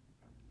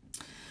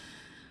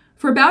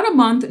 For about a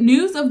month,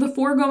 news of the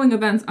foregoing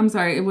events,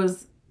 it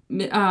was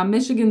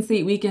Michigan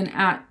State Weekend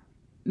at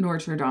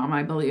Notre Dame,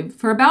 I believe.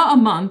 For about a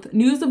month,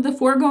 news of the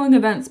foregoing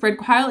events spread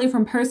quietly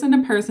from person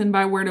to person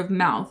by word of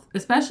mouth,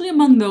 especially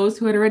among those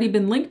who had already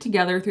been linked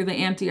together through the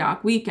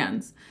Antioch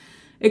weekends.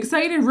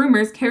 Excited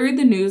rumors carried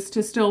the news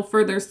to still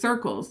further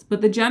circles,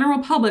 but the general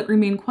public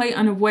remained quite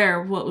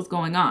unaware of what was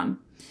going on.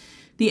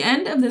 The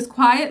end of this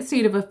quiet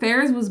state of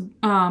affairs was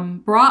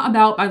brought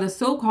about by the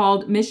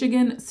so-called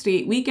Michigan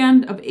State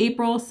Weekend of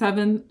April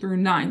 7th through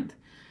 9th.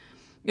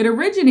 It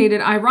originated,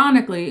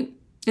 ironically,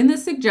 in the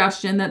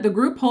suggestion that the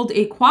group hold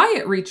a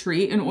quiet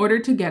retreat in order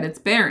to get its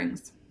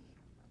bearings.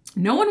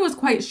 No one was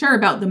quite sure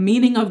about the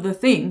meaning of the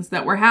things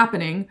that were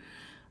happening,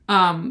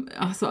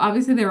 so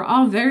obviously they were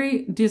all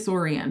very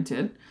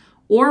disoriented,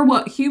 or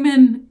what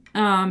human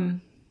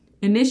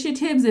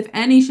initiatives, if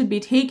any, should be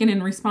taken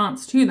in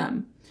response to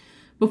them.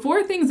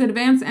 Before things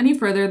advanced any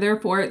further,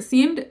 therefore, it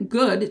seemed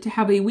good to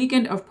have a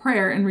weekend of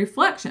prayer and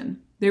reflection.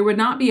 There would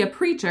not be a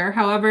preacher,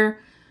 however,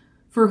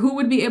 for who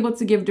would be able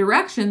to give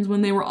directions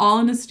when they were all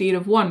in a state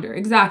of wonder.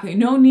 Exactly.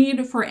 No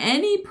need for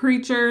any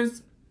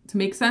preachers to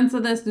make sense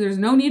of this. There's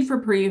no need for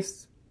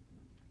priests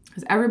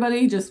because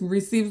everybody just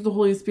receives the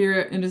Holy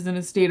Spirit and is in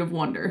a state of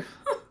wonder.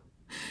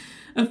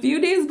 A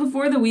few days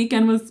before the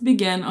weekend was to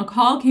begin, a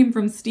call came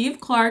from Steve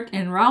Clark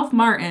and Ralph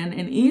Martin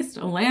in East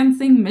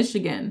Lansing,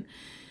 Michigan.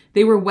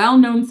 They were well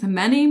known to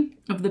many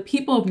of the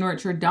people of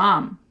Notre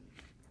Dame.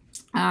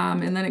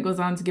 And then it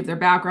goes on to give their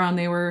background.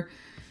 They were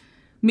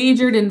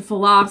majored in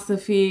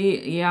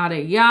philosophy,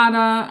 yada,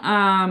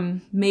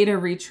 yada, made a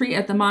retreat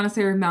at the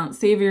monastery of Mount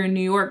Savior in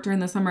New York during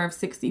the summer of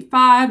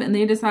 65, and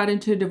they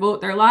decided to devote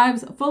their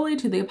lives fully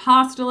to the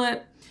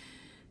apostolate.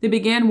 They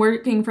began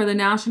working for the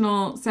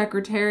National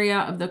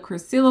Secretariat of the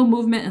Cursillo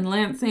movement in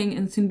Lansing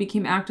and soon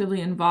became actively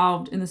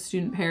involved in the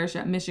student parish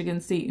at Michigan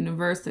State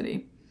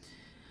University.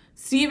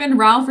 Steve and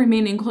Ralph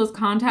remained in close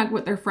contact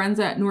with their friends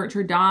at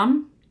Notre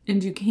Dame in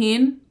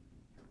Duquesne.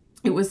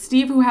 It was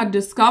Steve who had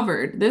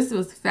discovered, this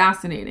was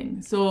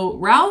fascinating. So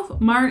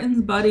Ralph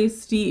Martin's buddy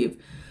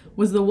Steve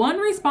was the one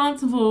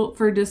responsible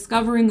for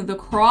discovering the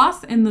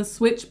cross and the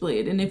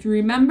switchblade. And if you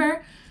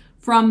remember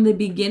from the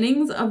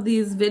beginnings of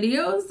these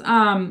videos,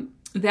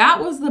 that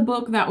was the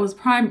book that was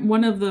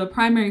one of the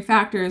primary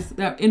factors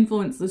that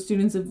influenced the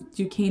students of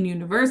Duquesne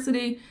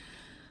University,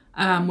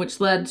 which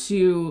led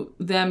to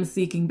them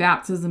seeking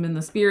baptism in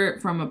the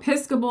Spirit from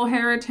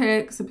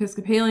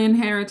Episcopalian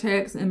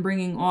heretics, and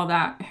bringing all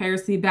that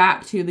heresy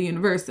back to the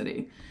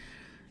university.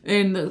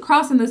 And the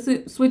cross and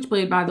the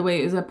switchblade, by the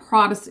way, is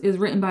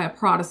written by a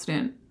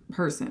Protestant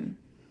person,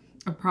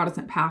 a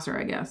Protestant pastor,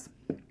 I guess.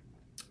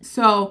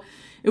 So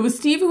it was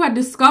Steve who had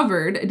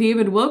discovered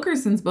David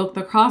Wilkerson's book,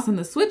 The Cross and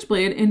the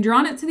Switchblade, and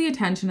drawn it to the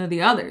attention of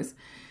the others.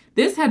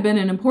 This had been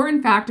an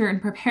important factor in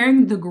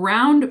preparing the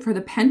ground for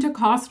the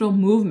Pentecostal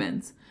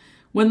movements.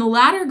 When the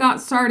latter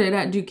got started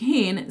at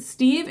Duquesne,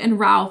 Steve and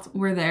Ralph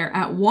were there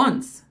at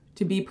once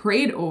to be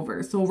prayed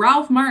over. So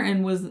Ralph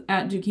Martin was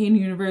at Duquesne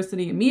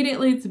University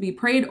immediately to be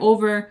prayed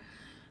over.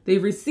 They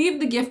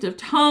received the gift of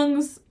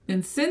tongues,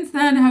 and since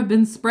then have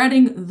been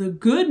spreading the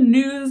good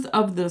news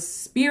of the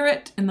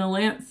Spirit in the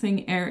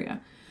Lansing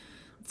area.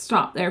 Let's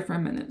stop there for a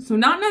minute. So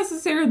not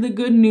necessarily the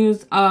good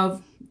news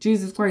of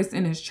Jesus Christ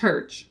and his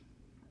church,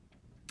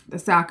 the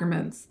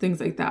sacraments, things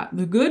like that.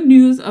 The good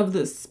news of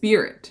the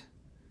Spirit.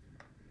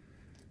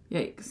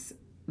 Yikes.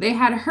 They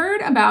had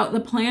heard about the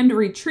planned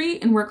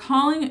retreat and were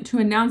calling to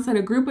announce that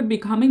a group would be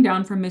coming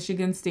down from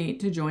Michigan State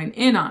to join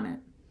in on it.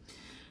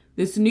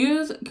 This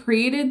news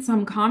created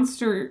some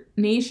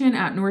consternation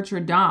at Notre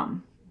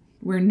Dame,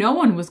 where no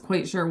one was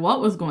quite sure what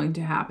was going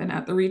to happen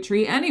at the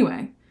retreat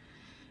anyway.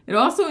 It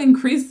also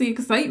increased the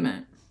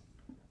excitement.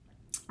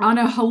 On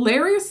a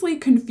hilariously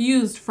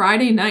confused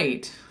Friday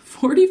night,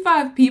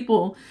 45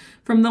 people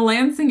from the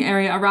Lansing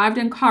area arrived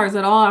in cars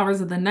at all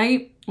hours of the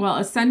night, while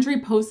a sentry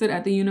posted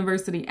at the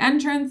university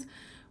entrance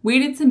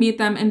waited to meet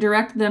them and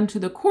directed them to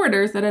the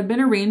quarters that had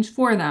been arranged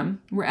for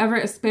them, wherever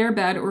a spare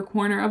bed or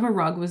corner of a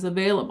rug was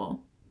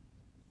available.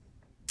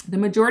 The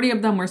majority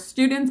of them were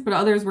students, but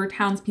others were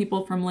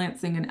townspeople from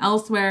Lansing and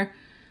elsewhere.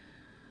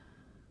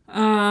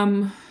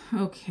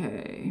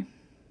 Okay.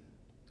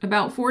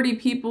 About 40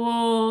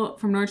 people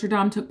from Notre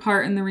Dame took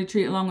part in the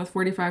retreat, along with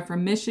 45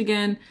 from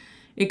Michigan.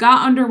 It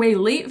got underway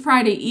late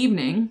Friday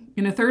evening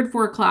in a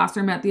third-floor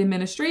classroom at the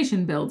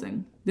administration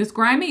building. This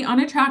grimy,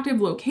 unattractive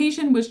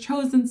location was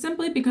chosen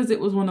simply because it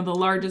was one of the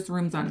largest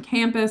rooms on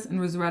campus and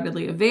was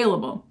readily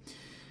available.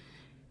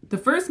 The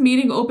first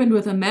meeting opened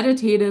with a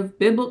meditative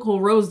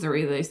biblical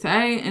rosary, they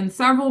say, and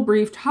several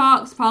brief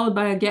talks, followed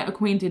by a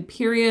get-acquainted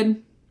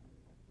period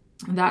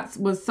that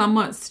was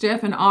somewhat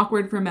stiff and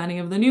awkward for many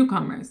of the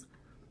newcomers.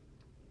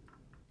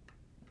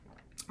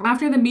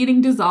 After the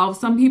meeting dissolved,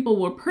 some people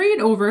were prayed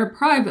over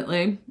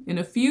privately, and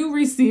a few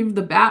received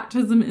the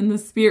baptism in the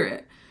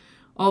Spirit,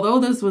 although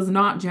this was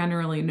not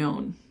generally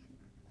known.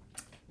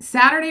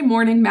 Saturday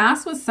morning,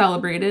 Mass was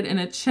celebrated in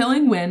a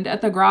chilling wind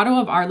at the Grotto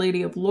of Our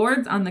Lady of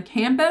Lourdes on the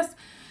campus,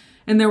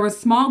 and there were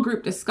small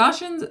group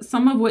discussions,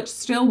 some of which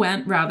still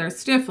went rather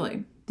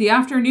stiffly. The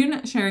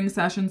afternoon sharing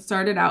session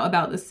started out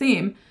about the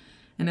same,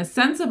 and a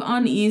sense of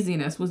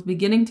uneasiness was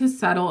beginning to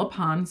settle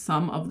upon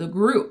some of the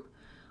group.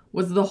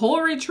 Was the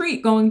whole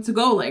retreat going to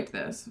go like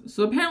this?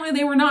 So apparently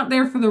they were not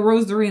there for the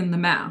rosary and the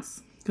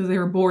Mass, because they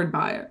were bored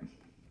by it.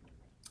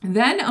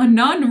 Then a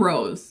nun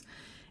rose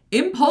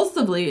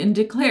impulsively and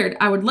declared,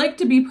 "I would like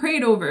to be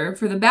prayed over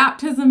for the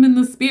baptism in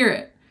the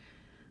Spirit."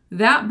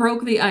 That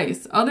broke the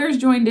ice. Others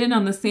joined in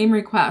on the same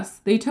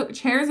request. They took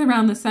chairs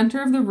around the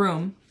center of the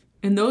room,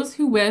 and those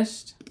who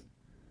wished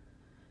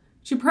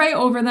to pray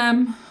over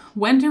them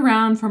went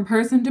around from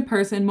person to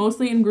person,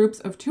 mostly in groups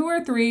of 2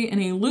 or 3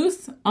 in a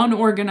loose,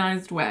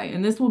 unorganized way.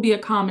 And this will be a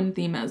common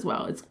theme as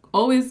well. It's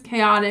always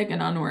chaotic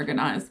and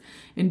unorganized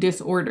and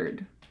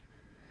disordered.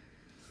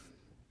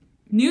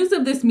 News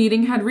of this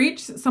meeting had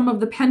reached some of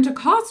the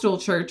Pentecostal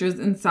churches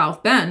in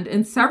South Bend,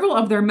 and several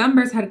of their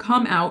members had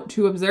come out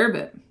to observe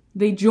it.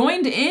 They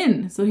joined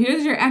in. So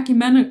here's your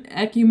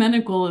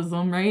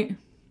ecumenicalism, right?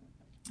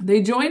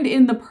 They joined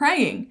in the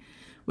praying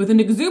with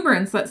an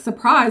exuberance that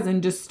surprised and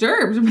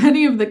disturbed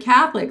many of the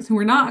Catholics who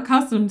were not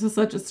accustomed to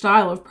such a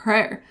style of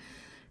prayer.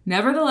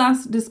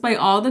 Nevertheless, despite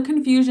all the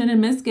confusion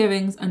and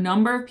misgivings, a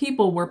number of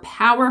people were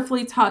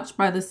powerfully touched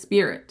by the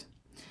Spirit.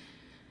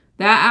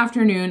 That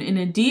afternoon, in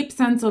a deep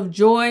sense of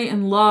joy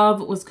and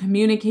love was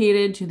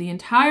communicated to the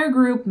entire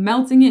group,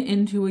 melting it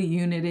into a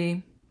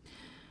unity.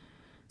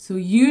 So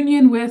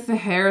union with the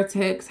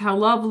heretics, how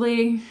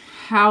lovely,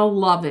 how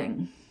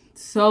loving,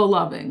 so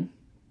loving.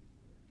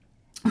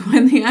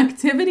 When the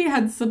activity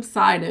had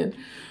subsided,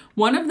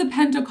 one of the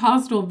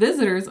Pentecostal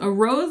visitors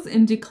arose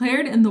and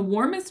declared in the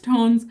warmest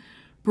tones,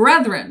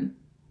 "Brethren,"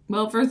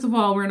 well, first of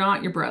all, we're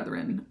not your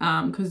brethren,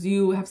 because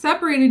you have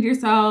separated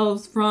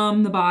yourselves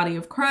from the body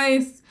of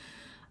Christ.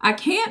 I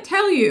can't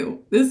tell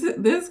you,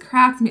 this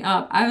cracks me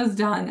up. I was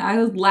done. I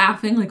was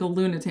laughing like a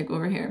lunatic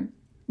over here.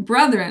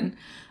 "Brethren,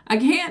 I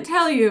can't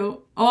tell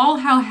you all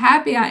how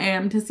happy I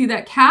am to see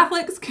that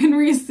Catholics can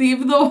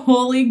receive the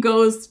Holy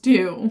Ghost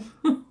too."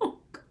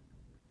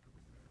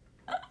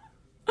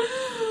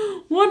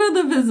 One of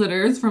the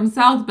visitors from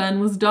South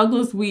Bend was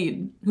Douglas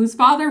Weed, whose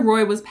father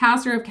Roy was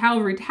pastor of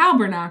Calvary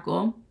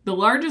Tabernacle, the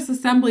largest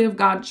Assembly of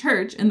God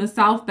church in the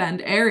South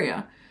Bend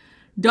area.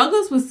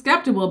 Douglas was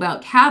skeptical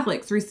about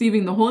Catholics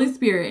receiving the Holy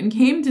Spirit and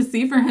came to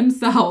see for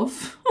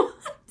himself.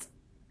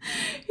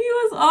 He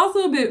was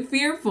also a bit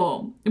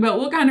fearful about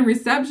what kind of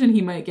reception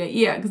he might get.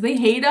 Yeah, because they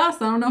hate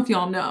us. I don't know if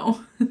y'all know.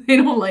 They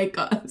don't like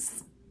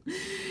us.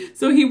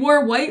 So he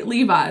wore white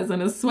Levi's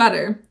and a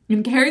sweater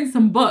and carried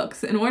some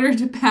books in order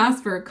to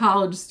pass for a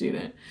college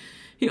student.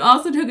 He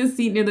also took a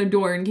seat near the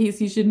door in case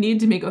he should need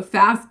to make a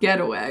fast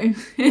getaway.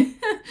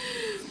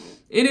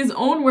 In his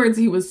own words,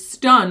 he was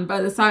stunned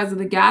by the size of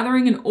the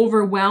gathering and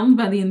overwhelmed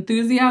by the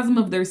enthusiasm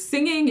of their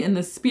singing and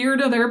the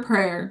spirit of their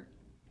prayer.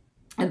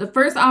 At the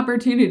first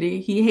opportunity,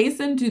 he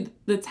hastened to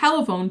the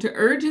telephone to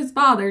urge his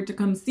father to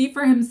come see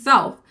for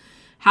himself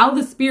how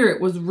the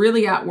Spirit was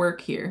really at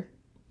work here.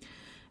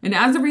 And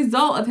as a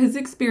result of his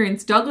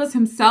experience, Douglas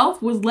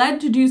himself was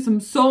led to do some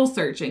soul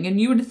searching.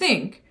 And you would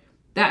think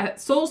that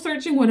soul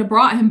searching would have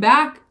brought him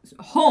back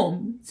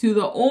home to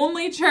the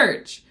only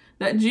church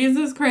that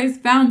Jesus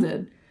Christ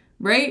founded,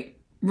 right?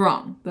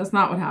 Wrong. That's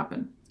not what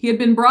happened. He had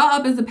been brought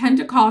up as a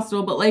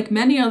Pentecostal, but like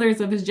many others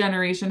of his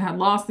generation, had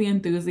lost the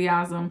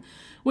enthusiasm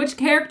which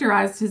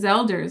characterized his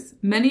elders.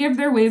 Many of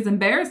their ways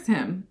embarrassed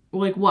him.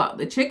 Like what?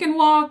 The chicken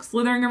walk,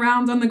 slithering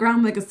around on the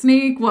ground like a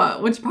snake?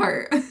 What? Which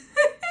part?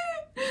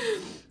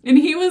 And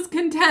he was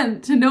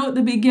content to note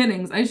the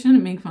beginnings. I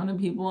shouldn't make fun of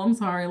people. I'm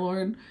sorry,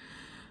 Lord.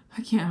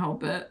 I can't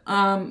help it.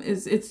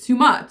 It's too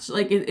much.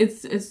 Like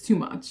it's too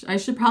much. I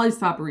should probably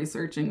stop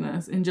researching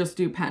this and just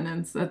do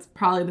penance. That's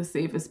probably the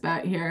safest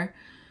bet here.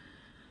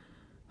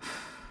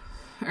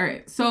 All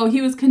right. So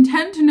he was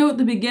content to note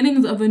the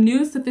beginnings of a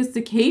new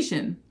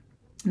sophistication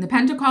in the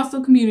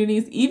Pentecostal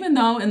communities, even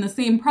though in the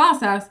same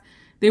process,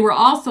 they were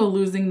also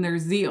losing their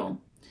zeal.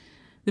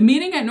 The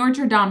meeting at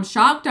Notre Dame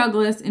shocked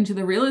Douglas into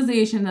the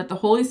realization that the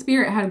Holy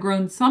Spirit had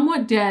grown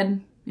somewhat dead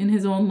in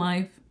his own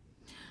life.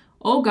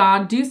 "Oh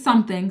God, do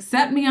something.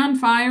 Set me on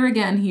fire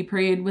again," he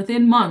prayed.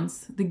 Within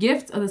months, the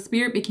gifts of the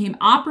Spirit became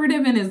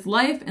operative in his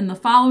life, and the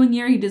following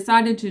year he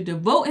decided to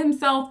devote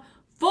himself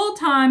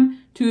full-time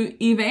to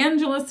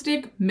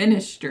evangelistic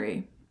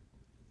ministry.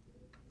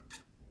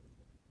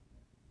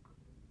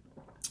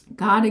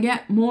 Gotta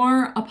get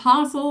more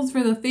apostles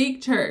for the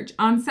fake church.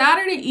 On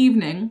Saturday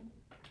evening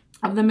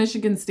of the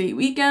Michigan State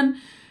weekend,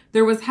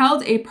 there was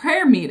held a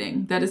prayer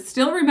meeting that is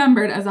still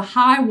remembered as a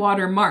high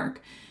water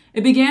mark.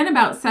 It began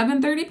about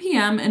 7:30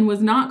 p.m. and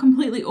was not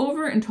completely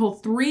over until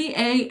 3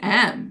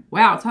 a.m.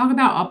 Wow, talk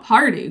about a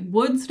party.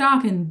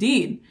 Woodstock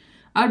indeed.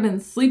 I'd been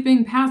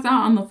sleeping, passed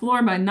out on the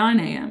floor by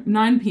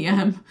 9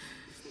 p.m.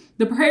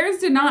 The prayers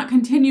did not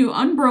continue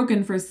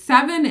unbroken for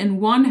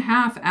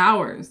 7.5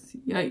 hours.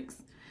 Yikes.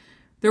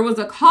 There was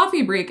a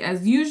coffee break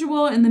as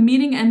usual, and the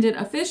meeting ended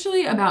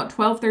officially about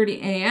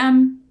 12:30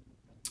 a.m.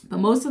 But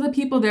most of the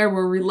people there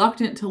were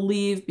reluctant to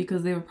leave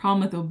because they have a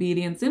problem with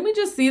obedience. And we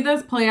just see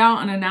this play out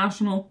on a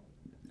national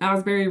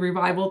Asbury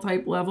revival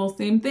type level.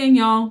 Same thing,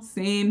 y'all.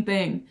 Same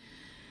thing.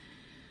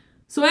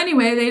 So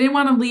anyway, they didn't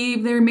want to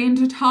leave. They remained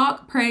to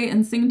talk, pray,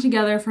 and sing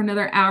together for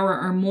another hour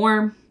or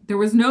more. There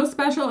was no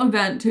special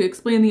event to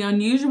explain the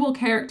unusual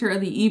character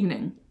of the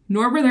evening,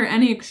 nor were there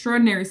any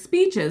extraordinary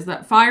speeches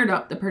that fired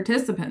up the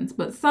participants.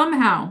 But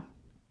somehow,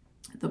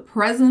 the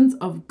presence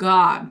of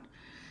God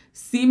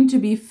seemed to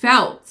be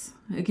felt,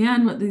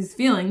 again with these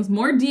feelings,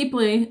 more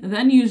deeply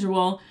than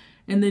usual,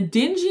 and the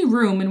dingy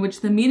room in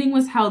which the meeting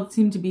was held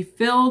seemed to be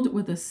filled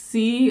with a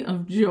sea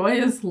of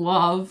joyous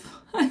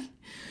love.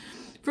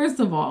 First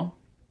of all,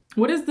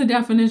 what is the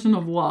definition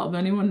of love?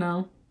 Anyone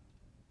know?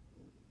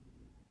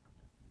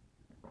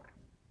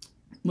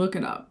 Look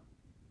it up.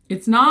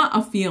 It's not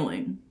a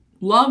feeling.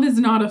 Love is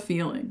not a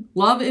feeling.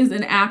 Love is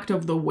an act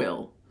of the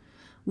will.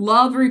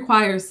 Love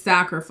requires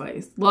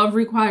sacrifice. Love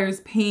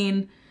requires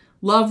pain.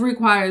 Love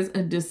requires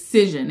a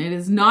decision. It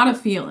is not a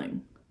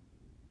feeling.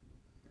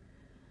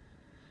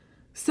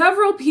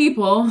 Several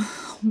people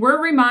were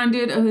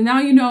reminded of, now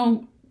you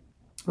know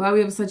why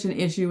we have such an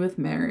issue with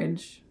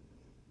marriage,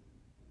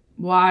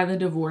 why the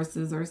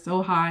divorces are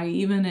so high,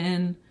 even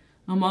in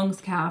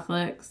amongst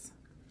Catholics,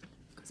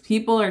 because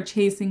people are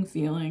chasing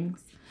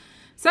feelings.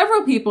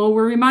 Several people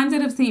were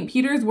reminded of St.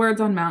 Peter's words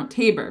on Mount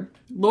Tabor.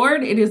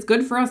 "Lord, it is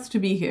good for us to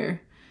be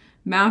here."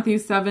 Matthew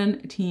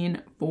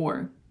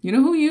 17:4. You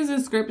know who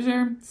uses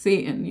scripture?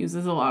 Satan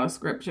uses a lot of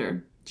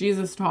scripture.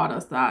 Jesus taught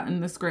us that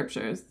in the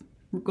scriptures.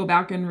 Go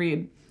back and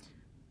read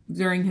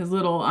during his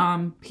little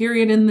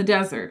period in the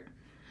desert.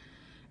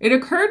 It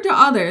occurred to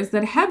others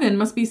that heaven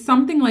must be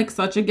something like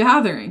such a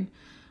gathering.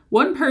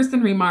 One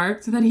person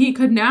remarked that he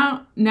could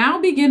now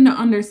begin to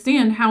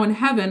understand how in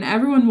heaven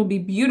everyone will be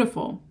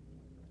beautiful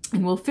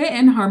and will fit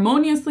in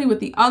harmoniously with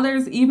the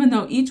others, even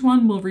though each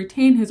one will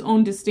retain his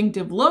own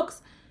distinctive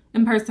looks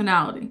and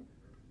personality.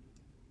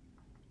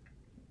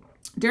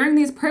 During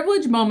these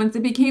privileged moments,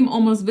 it became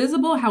almost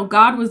visible how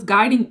God was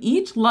guiding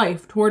each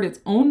life toward its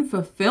own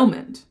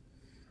fulfillment.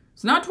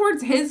 So not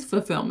towards his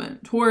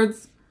fulfillment,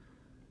 towards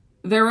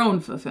their own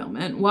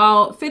fulfillment,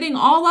 while fitting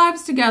all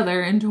lives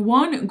together into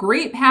one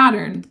great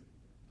pattern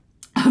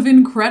of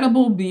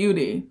incredible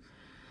beauty.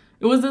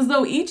 It was as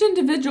though each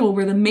individual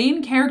were the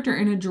main character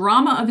in a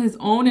drama of his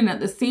own and at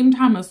the same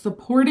time a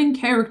supporting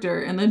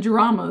character in the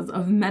dramas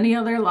of many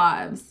other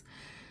lives.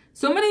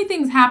 So many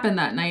things happened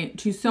that night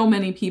to so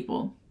many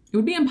people. It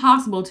would be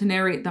impossible to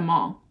narrate them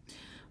all.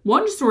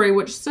 One story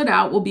which stood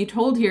out will be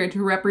told here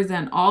to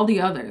represent all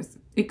the others.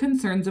 It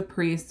concerns a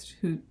priest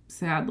who,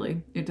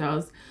 sadly, it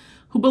does,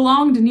 who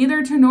belonged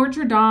neither to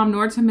Notre Dame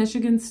nor to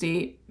Michigan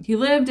State. He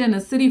lived in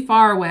a city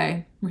far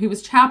away, where he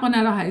was chaplain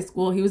at a high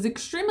school. He was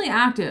extremely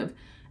active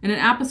and an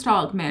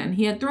apostolic man.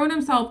 He had thrown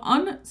himself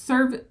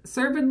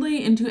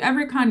unreservedly into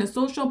every kind of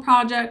social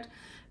project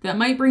that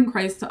might bring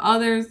Christ to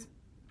others.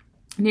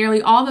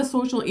 Nearly all the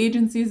social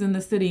agencies in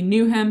the city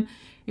knew him,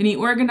 and he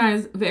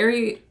organized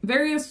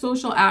various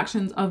social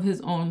actions of his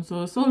own.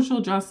 So a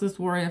social justice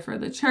warrior for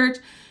the church.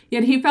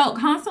 Yet he felt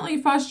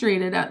constantly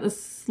frustrated at the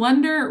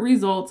slender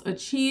results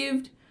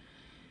achieved.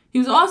 He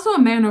was also a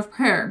man of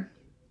prayer.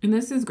 And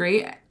this is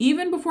great.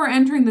 Even before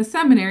entering the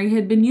seminary, he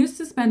had been used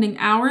to spending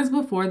hours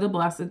before the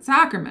Blessed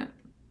Sacrament.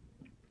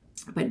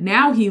 But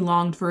now he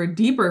longed for a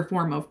deeper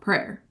form of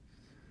prayer.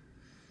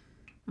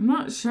 I'm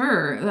not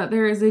sure that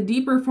there is a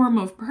deeper form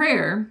of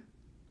prayer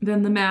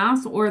than the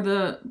Mass or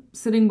the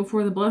sitting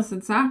before the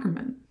Blessed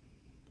Sacrament.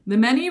 The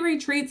many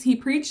retreats he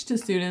preached to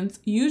students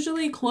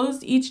usually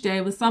closed each day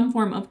with some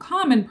form of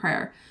common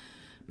prayer,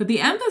 but the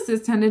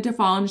emphasis tended to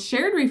fall on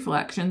shared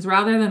reflections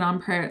rather than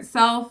on prayer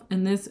itself,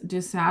 and this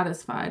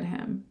dissatisfied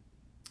him.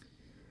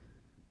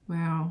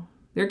 Wow.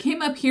 There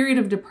came a period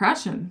of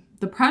depression.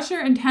 The pressure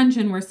and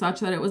tension were such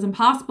that it was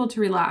impossible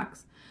to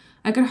relax.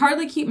 I could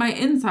hardly keep my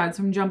insides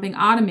from jumping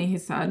out of me, he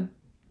said.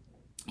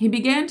 He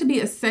began to be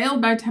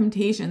assailed by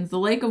temptations, the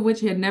like of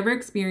which he had never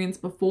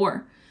experienced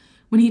before.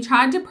 When he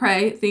tried to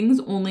pray, things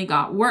only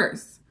got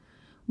worse.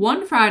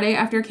 One Friday,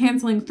 after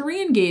canceling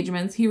 3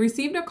 engagements, he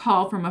received a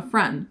call from a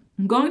friend.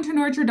 I'm going to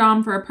Notre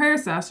Dame for a prayer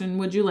session.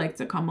 Would you like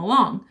to come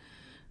along?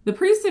 The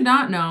priest did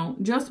not know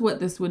just what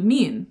this would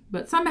mean,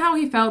 but somehow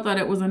he felt that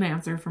it was an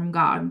answer from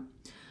God.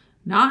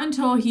 Not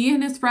until he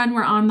and his friend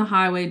were on the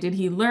highway did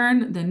he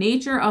learn the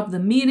nature of the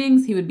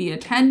meetings he would be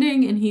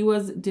attending, and he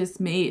was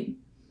dismayed.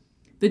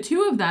 The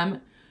two of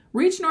them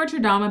reached Notre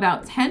Dame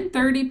about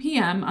 10:30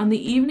 p.m. on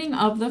the evening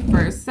of the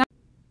first session.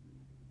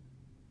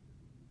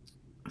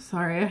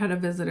 Sorry, I had a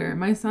visitor.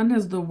 My son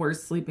has the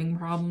worst sleeping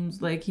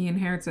problems. Like, he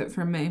inherits it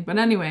from me. But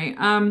anyway,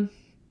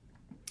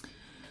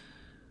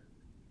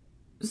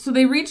 so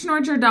they reached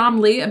Notre Dame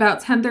late,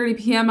 about 10:30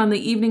 p.m. on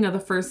the evening of the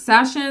first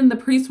session. The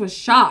priest was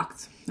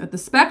shocked at the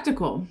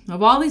spectacle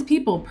of all these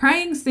people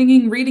praying,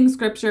 singing, reading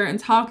scripture, and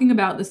talking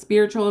about the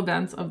spiritual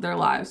events of their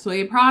lives. So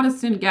a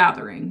Protestant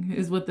gathering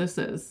is what this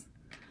is.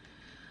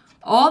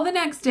 All the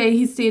next day,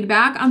 he stayed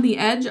back on the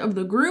edge of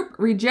the group,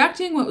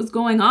 rejecting what was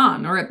going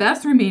on, or at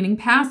best remaining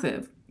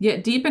passive.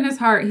 Yet deep in his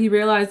heart, he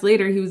realized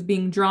later he was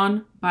being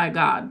drawn by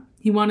God.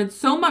 He wanted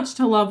so much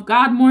to love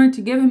God more,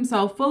 to give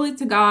himself fully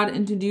to God,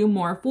 and to do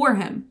more for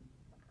him.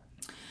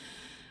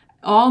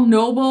 All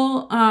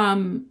noble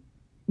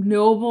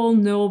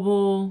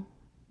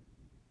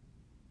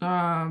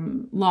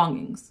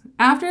longings.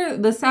 After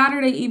the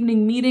Saturday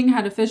evening meeting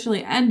had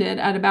officially ended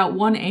at about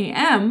 1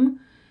 a.m.,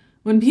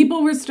 when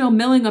people were still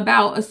milling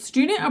about, a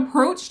student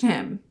approached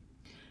him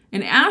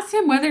and asked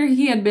him whether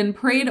he had been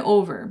prayed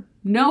over.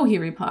 No, he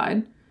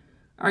replied.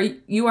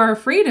 You are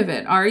afraid of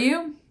it, are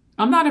you?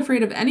 I'm not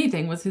afraid of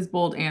anything, was his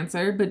bold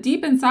answer, but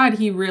deep inside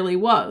he really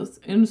was.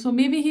 And so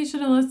maybe he should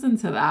have listened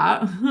to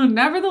that.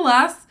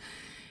 Nevertheless,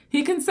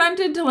 he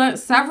consented to let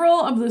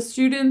several of the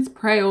students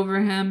pray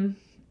over him.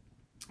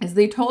 As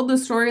they told the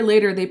story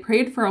later, they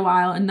prayed for a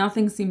while and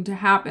nothing seemed to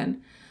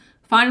happen.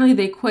 Finally,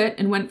 they quit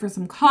and went for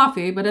some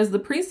coffee, but as the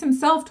priest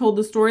himself told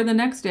the story the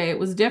next day, it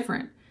was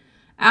different.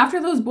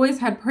 After those boys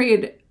had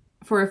prayed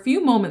for a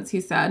few moments, he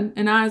said,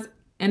 and as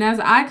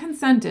I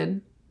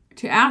consented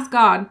to ask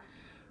God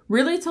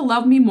really to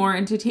love me more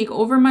and to take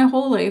over my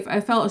whole life, I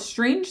felt a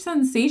strange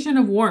sensation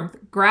of warmth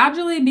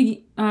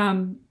gradually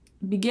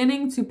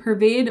beginning to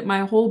pervade my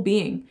whole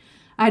being.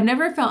 I had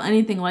never felt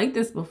anything like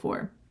this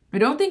before. I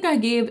don't think I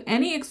gave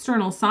any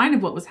external sign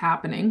of what was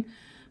happening,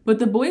 but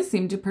the boys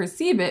seemed to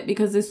perceive it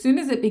because as soon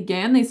as it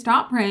began, they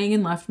stopped praying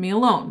and left me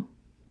alone.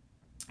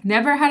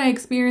 Never had I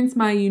experienced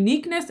my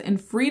uniqueness and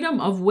freedom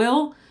of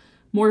will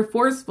more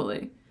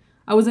forcefully.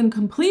 I was in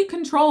complete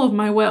control of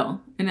my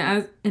will, and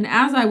as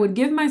I would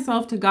give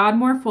myself to God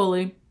more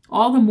fully,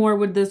 all the more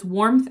would this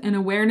warmth and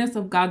awareness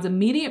of God's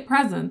immediate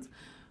presence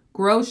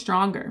grow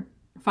stronger.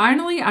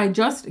 Finally, I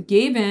just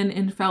gave in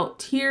and felt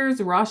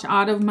tears rush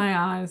out of my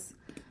eyes.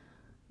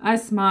 I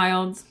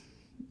smiled.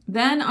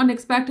 Then,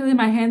 unexpectedly,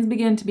 my hands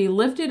began to be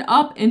lifted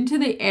up into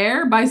the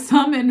air by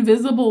some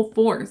invisible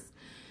force.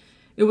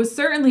 It was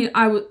certainly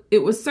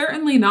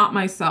not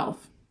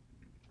myself.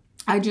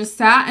 I just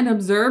sat and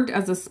observed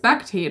as a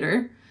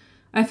spectator.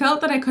 I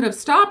felt that I could have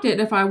stopped it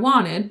if I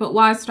wanted, but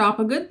why stop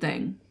a good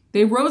thing?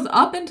 They rose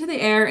up into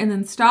the air and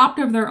then stopped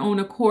of their own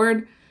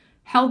accord,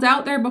 held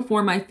out there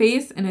before my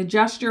face in a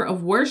gesture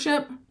of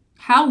worship.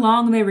 How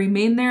long they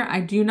remained there, I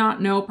do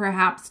not know,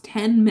 perhaps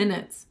 10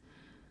 minutes.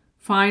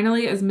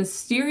 Finally, as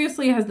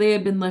mysteriously as they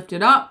had been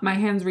lifted up, my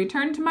hands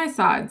returned to my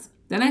sides.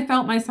 Then I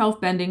felt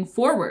myself bending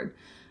forward.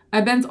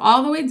 I bent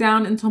all the way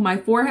down until my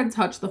forehead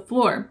touched the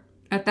floor.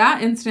 At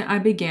that instant, I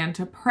began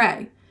to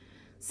pray.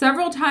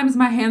 Several times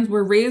my hands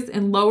were raised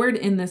and lowered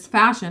in this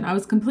fashion. I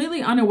was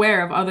completely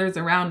unaware of others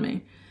around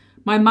me.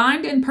 My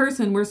mind and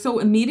person were so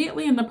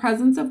immediately in the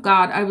presence of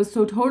God, I was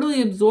so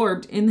totally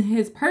absorbed in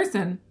his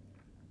person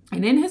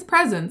and in his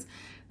presence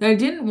that I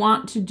didn't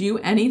want to do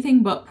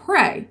anything but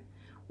pray,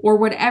 or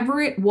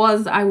whatever it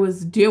was I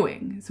was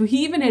doing. So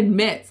he even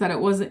admits that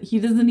he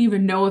doesn't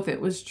even know if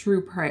it was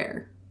true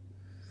prayer.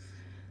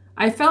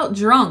 I felt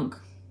drunk.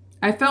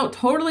 I felt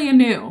totally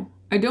anew.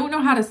 I don't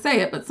know how to say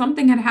it, but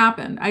something had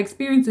happened. I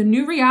experienced a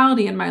new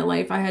reality in my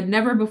life I had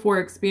never before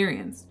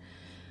experienced.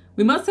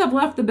 We must have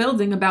left the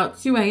building about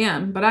 2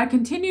 a.m., but I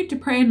continued to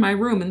pray in my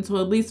room until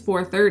at least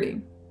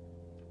 4:30.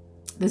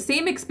 The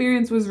same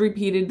experience was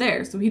repeated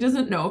there, so he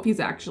doesn't know if he's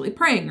actually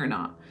praying or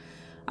not.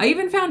 I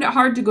even found it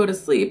hard to go to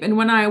sleep, and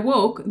when I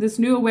awoke, this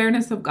new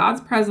awareness of God's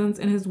presence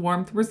and his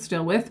warmth were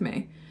still with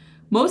me.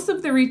 Most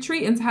of the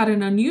retreatants had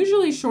an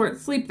unusually short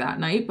sleep that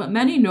night, but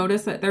many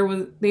noticed that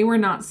they were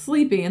not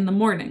sleepy in the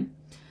morning.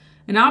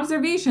 An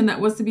observation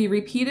that was to be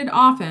repeated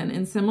often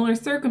in similar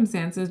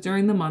circumstances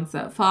during the months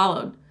that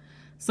followed.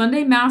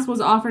 Sunday Mass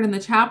was offered in the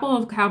chapel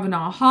of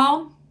Kavanaugh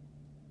Hall,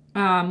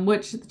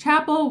 which the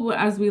chapel,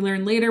 as we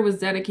learned later, was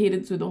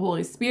dedicated to the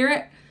Holy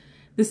Spirit.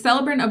 The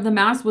celebrant of the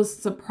Mass was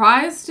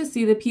surprised to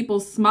see the people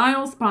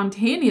smile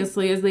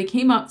spontaneously as they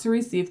came up to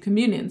receive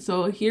communion.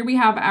 So here we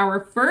have our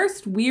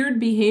first weird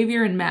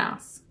behavior in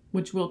Mass,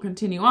 which will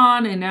continue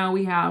on. And now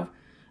we have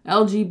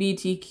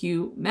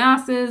LGBTQ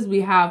masses.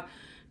 We have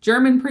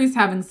German priests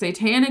having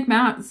satanic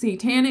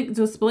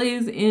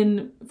displays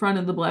in front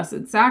of the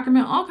Blessed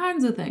Sacrament. All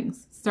kinds of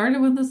things.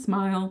 Started with a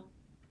smile.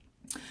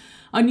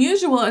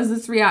 Unusual as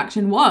this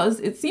reaction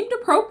was, it seemed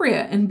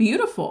appropriate and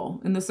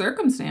beautiful in the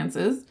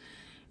circumstances.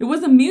 It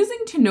was amusing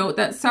to note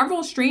that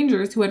several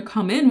strangers who had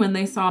come in when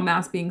they saw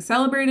Mass being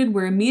celebrated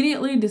were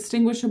immediately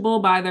distinguishable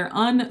by their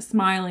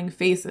unsmiling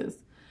faces.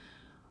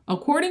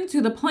 According to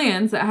the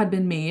plans that had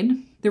been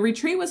made, the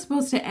retreat was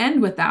supposed to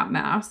end with that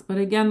Mass, but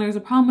again, there's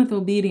a problem with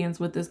obedience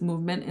with this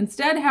movement.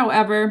 Instead,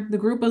 however, the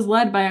group was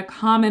led by a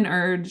common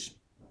urge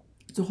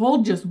to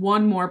hold just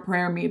one more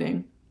prayer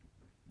meeting.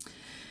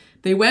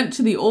 They went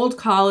to the old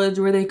college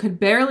where they could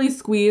barely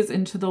squeeze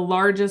into the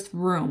largest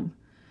room.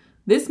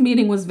 This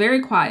meeting was very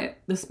quiet.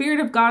 The Spirit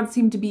of God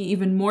seemed to be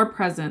even more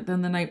present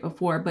than the night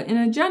before, but in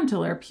a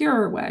gentler,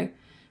 purer way.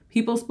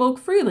 People spoke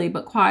freely,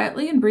 but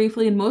quietly and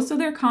briefly, and most of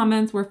their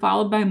comments were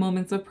followed by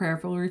moments of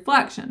prayerful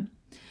reflection.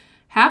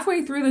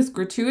 Halfway through this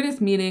gratuitous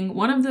meeting,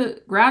 one of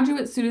the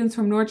graduate students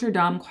from Notre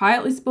Dame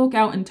quietly spoke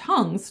out in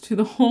tongues to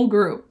the whole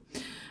group.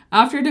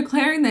 After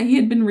declaring that he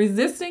had been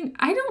resisting,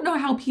 I don't know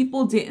how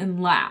people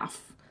didn't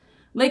laugh.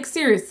 Like,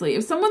 seriously,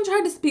 if someone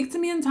tried to speak to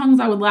me in tongues,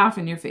 I would laugh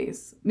in your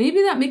face.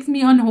 Maybe that makes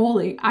me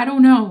unholy. I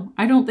don't know.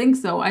 I don't think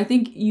so. I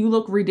think you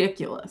look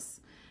ridiculous.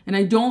 And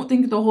I don't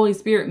think the Holy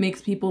Spirit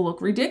makes people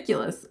look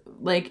ridiculous,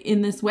 like,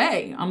 in this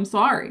way. I'm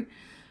sorry.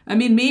 I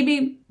mean,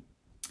 maybe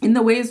in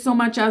the ways so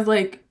much as,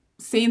 like,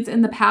 saints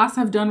in the past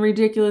have done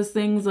ridiculous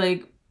things,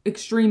 like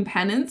extreme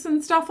penance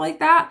and stuff like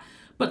that.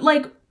 But,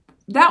 like,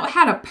 that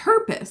had a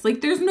purpose. Like,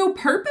 there's no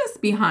purpose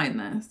behind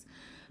this.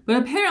 But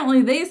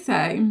apparently they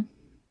say...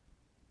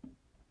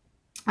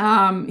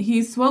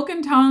 he spoke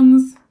in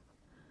tongues.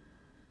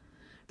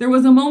 There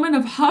was a moment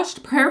of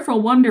hushed,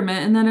 prayerful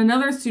wonderment, and then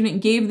another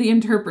student gave the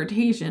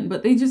interpretation,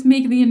 but they just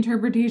make the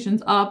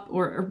interpretations up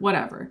or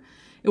whatever.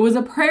 It was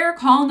a prayer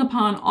calling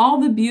upon all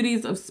the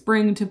beauties of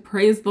spring to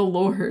praise the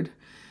Lord.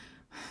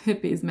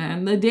 Hippies,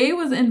 man. The day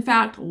was in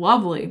fact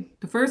lovely,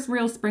 the first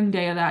real spring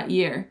day of that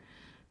year.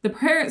 The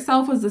prayer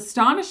itself was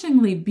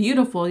astonishingly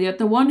beautiful, yet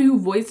the one who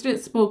voiced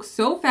it spoke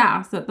so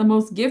fast that the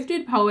most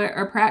gifted poet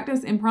or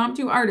practiced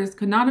impromptu artist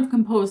could not have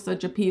composed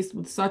such a piece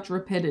with such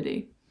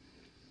rapidity.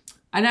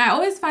 And I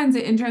always find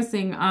it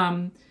interesting,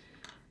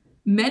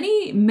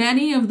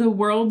 many of the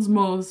world's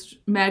most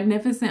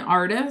magnificent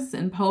artists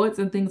and poets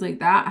and things like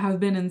that have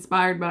been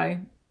inspired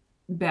by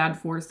bad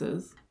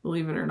forces,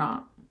 believe it or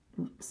not.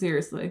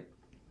 Seriously.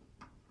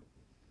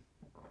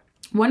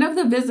 One of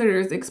the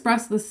visitors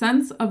expressed the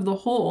sense of the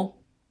whole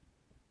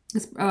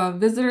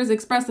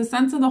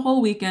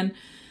weekend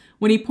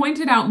when he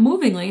pointed out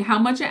movingly how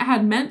much it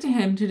had meant to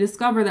him to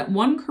discover that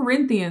 1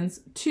 Corinthians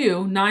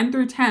 2, 9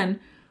 through 10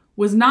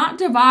 was not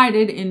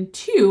divided in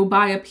two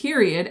by a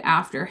period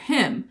after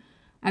him,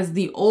 as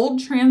the old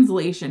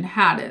translation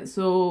had it.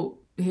 So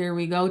here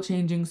we go,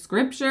 changing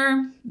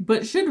scripture,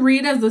 but should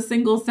read as a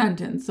single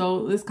sentence.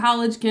 So this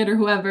college kid or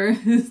whoever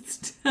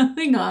is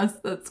telling us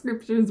that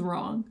scripture is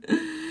wrong.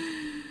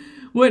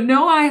 What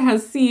no eye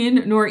has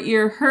seen, nor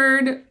ear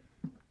heard,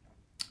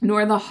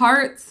 nor the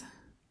hearts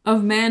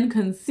of man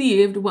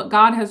conceived, what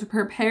God has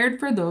prepared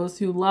for those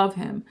who love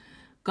him.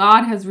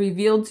 God has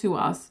revealed to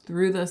us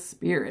through the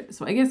Spirit.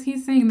 So I guess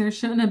he's saying there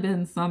shouldn't have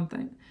been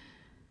something.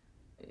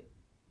 It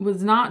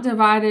was not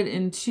divided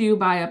in two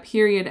by a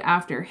period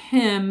after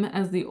him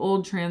as the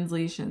old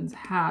translations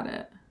had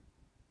it.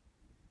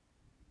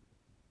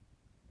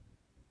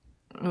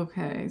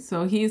 Okay,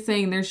 so he's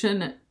saying there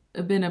shouldn't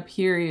have been a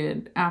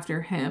period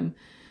after him.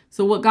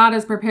 So what God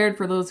has prepared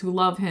for those who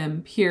love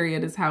him,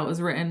 period, is how it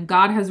was written.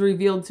 God has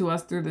revealed to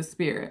us through the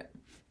Spirit.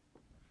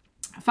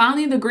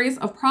 Finally, the grace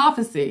of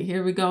prophecy,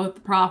 here we go with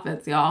the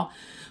prophets, y'all,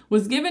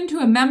 was given to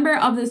a member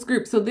of this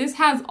group. So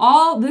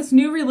this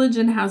new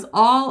religion has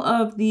all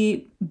of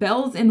the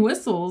bells and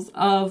whistles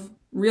of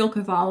real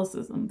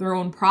Catholicism. Their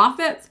own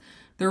prophets,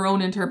 their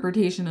own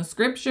interpretation of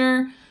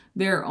scripture,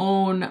 their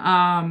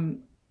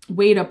own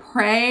way to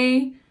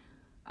pray,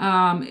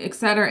 et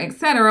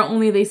cetera,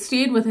 only they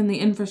stayed within the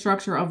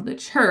infrastructure of the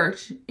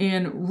church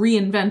and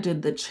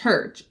reinvented the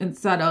church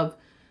instead of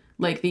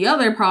like the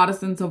other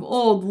Protestants of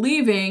old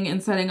leaving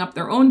and setting up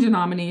their own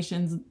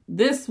denominations.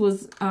 This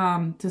was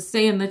to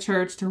stay in the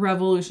church, to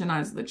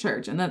revolutionize the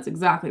church, and that's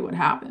exactly what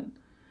happened.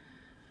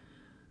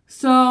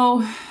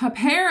 So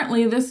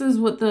apparently this is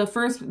what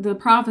the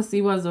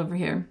prophecy was over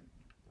here.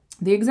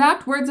 The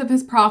exact words of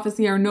his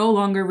prophecy are no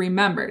longer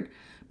remembered,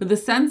 but the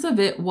sense of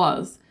it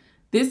was,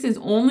 "This is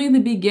only the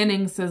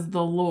beginning, says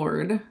the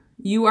Lord.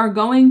 You are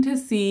going to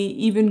see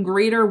even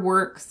greater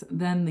works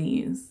than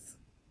these."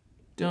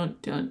 Dun,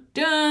 dun,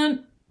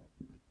 dun.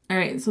 All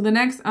right, so the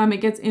next, it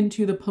gets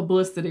into the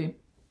publicity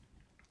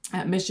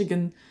at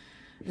Michigan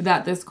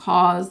that this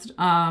caused,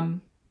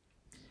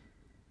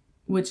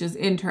 which is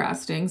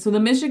interesting. So the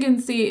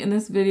Michigan State, and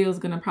this video is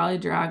going to probably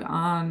drag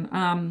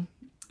on.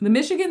 The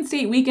Michigan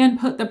State Weekend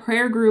put the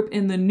prayer group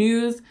in the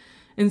news,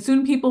 and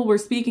soon people were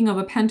speaking of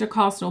a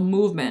Pentecostal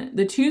movement.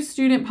 The two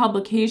student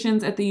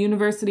publications at the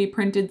university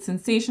printed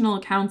sensational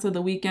accounts of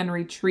the weekend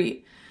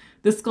retreat.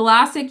 The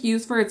Scholastic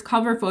used for its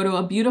cover photo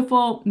a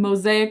beautiful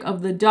mosaic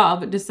of the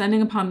dove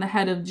descending upon the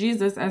head of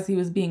Jesus as he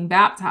was being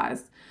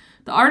baptized.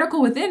 The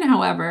article within,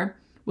 however,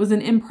 was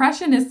an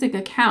impressionistic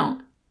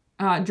account,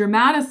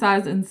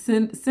 dramatized in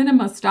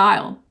cinema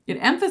style. It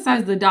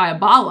emphasized the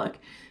diabolic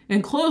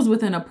and closed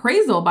with an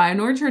appraisal by a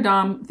Notre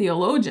Dame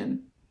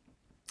theologian.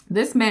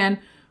 This man,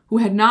 who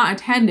had not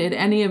attended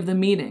any of the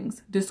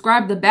meetings,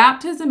 described the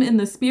baptism in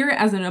the Spirit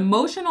as an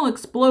emotional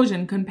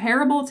explosion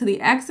comparable to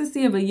the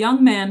ecstasy of a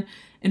young man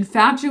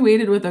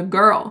infatuated with a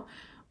girl.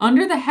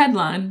 Under the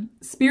headline,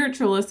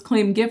 "Spiritualists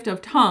Claim Gift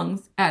of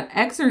Tongues at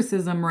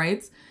Exorcism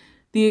Rites,"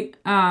 the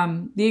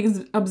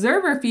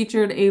Observer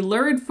featured a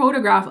lurid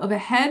photograph of a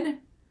head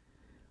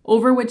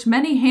over which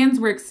many hands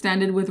were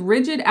extended with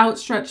rigid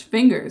outstretched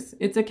fingers.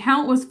 Its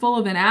account was full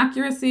of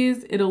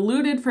inaccuracies. It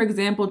alluded, for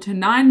example, to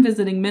 9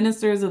 visiting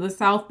ministers of the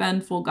South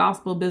Bend Full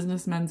Gospel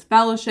Businessmen's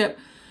Fellowship,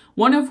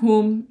 one of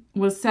whom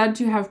was said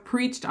to have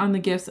preached on the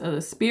gifts of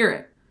the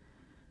Spirit.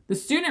 The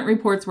student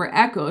reports were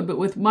echoed, but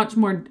with much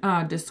more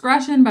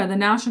discretion, by the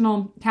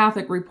National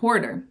Catholic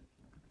Reporter.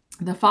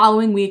 The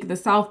following week, the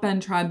South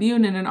Bend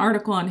Tribune, in an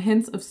article on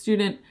hints of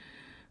student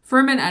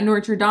ferment at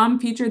Notre Dame,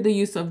 featured the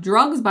use of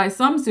drugs by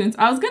some students.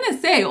 I was going to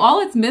say, all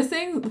it's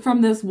missing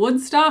from this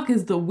Woodstock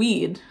is the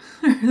weed,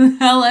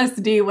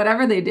 LSD,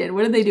 whatever they did.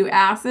 What did they do?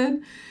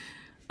 Acid?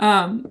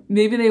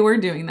 Maybe they were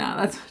doing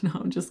that. No,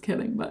 I'm just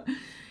kidding. But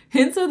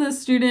hints of the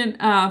student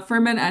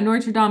ferment at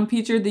Notre Dame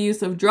featured the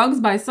use of drugs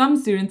by some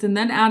students, and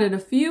then added a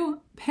few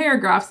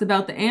paragraphs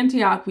about the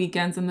Antioch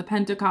weekends and the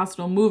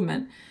Pentecostal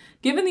movement,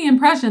 giving the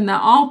impression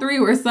that all three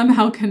were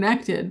somehow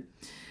connected.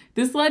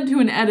 This led to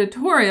an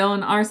editorial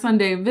in Our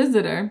Sunday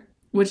Visitor,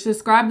 which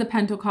described the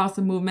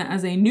Pentecostal movement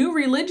as a new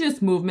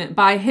religious movement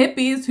by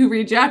hippies who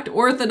reject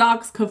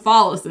Orthodox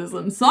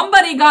Catholicism.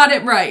 Somebody got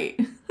it right.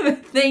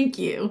 Thank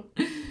you.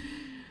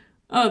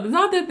 Oh, it's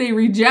not that they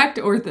reject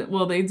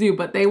well, they do,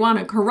 but they want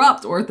to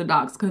corrupt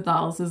Orthodox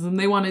Catholicism.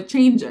 They want to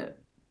change it.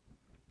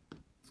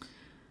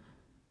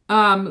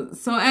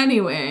 So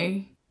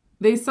anyway,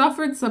 they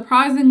suffered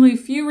surprisingly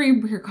few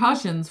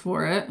repercussions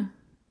for it.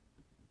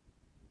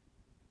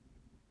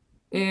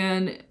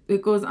 And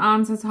it goes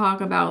on to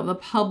talk about the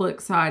public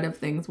side of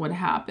things, what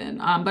happened.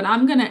 But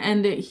I'm going to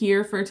end it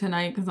here for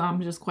tonight because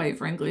I'm just quite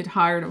frankly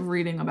tired of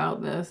reading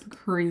about this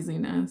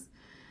craziness.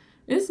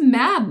 It's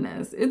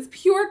madness. It's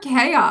pure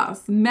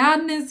chaos.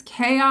 Madness,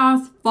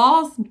 chaos,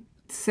 false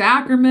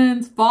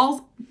sacraments,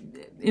 false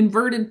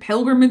inverted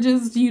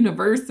pilgrimages to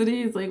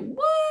universities. Like,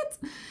 what?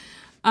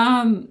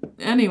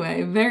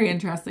 Anyway, very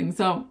interesting.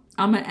 So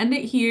I'm going to end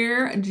it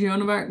here.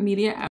 Joan of Arc Media out.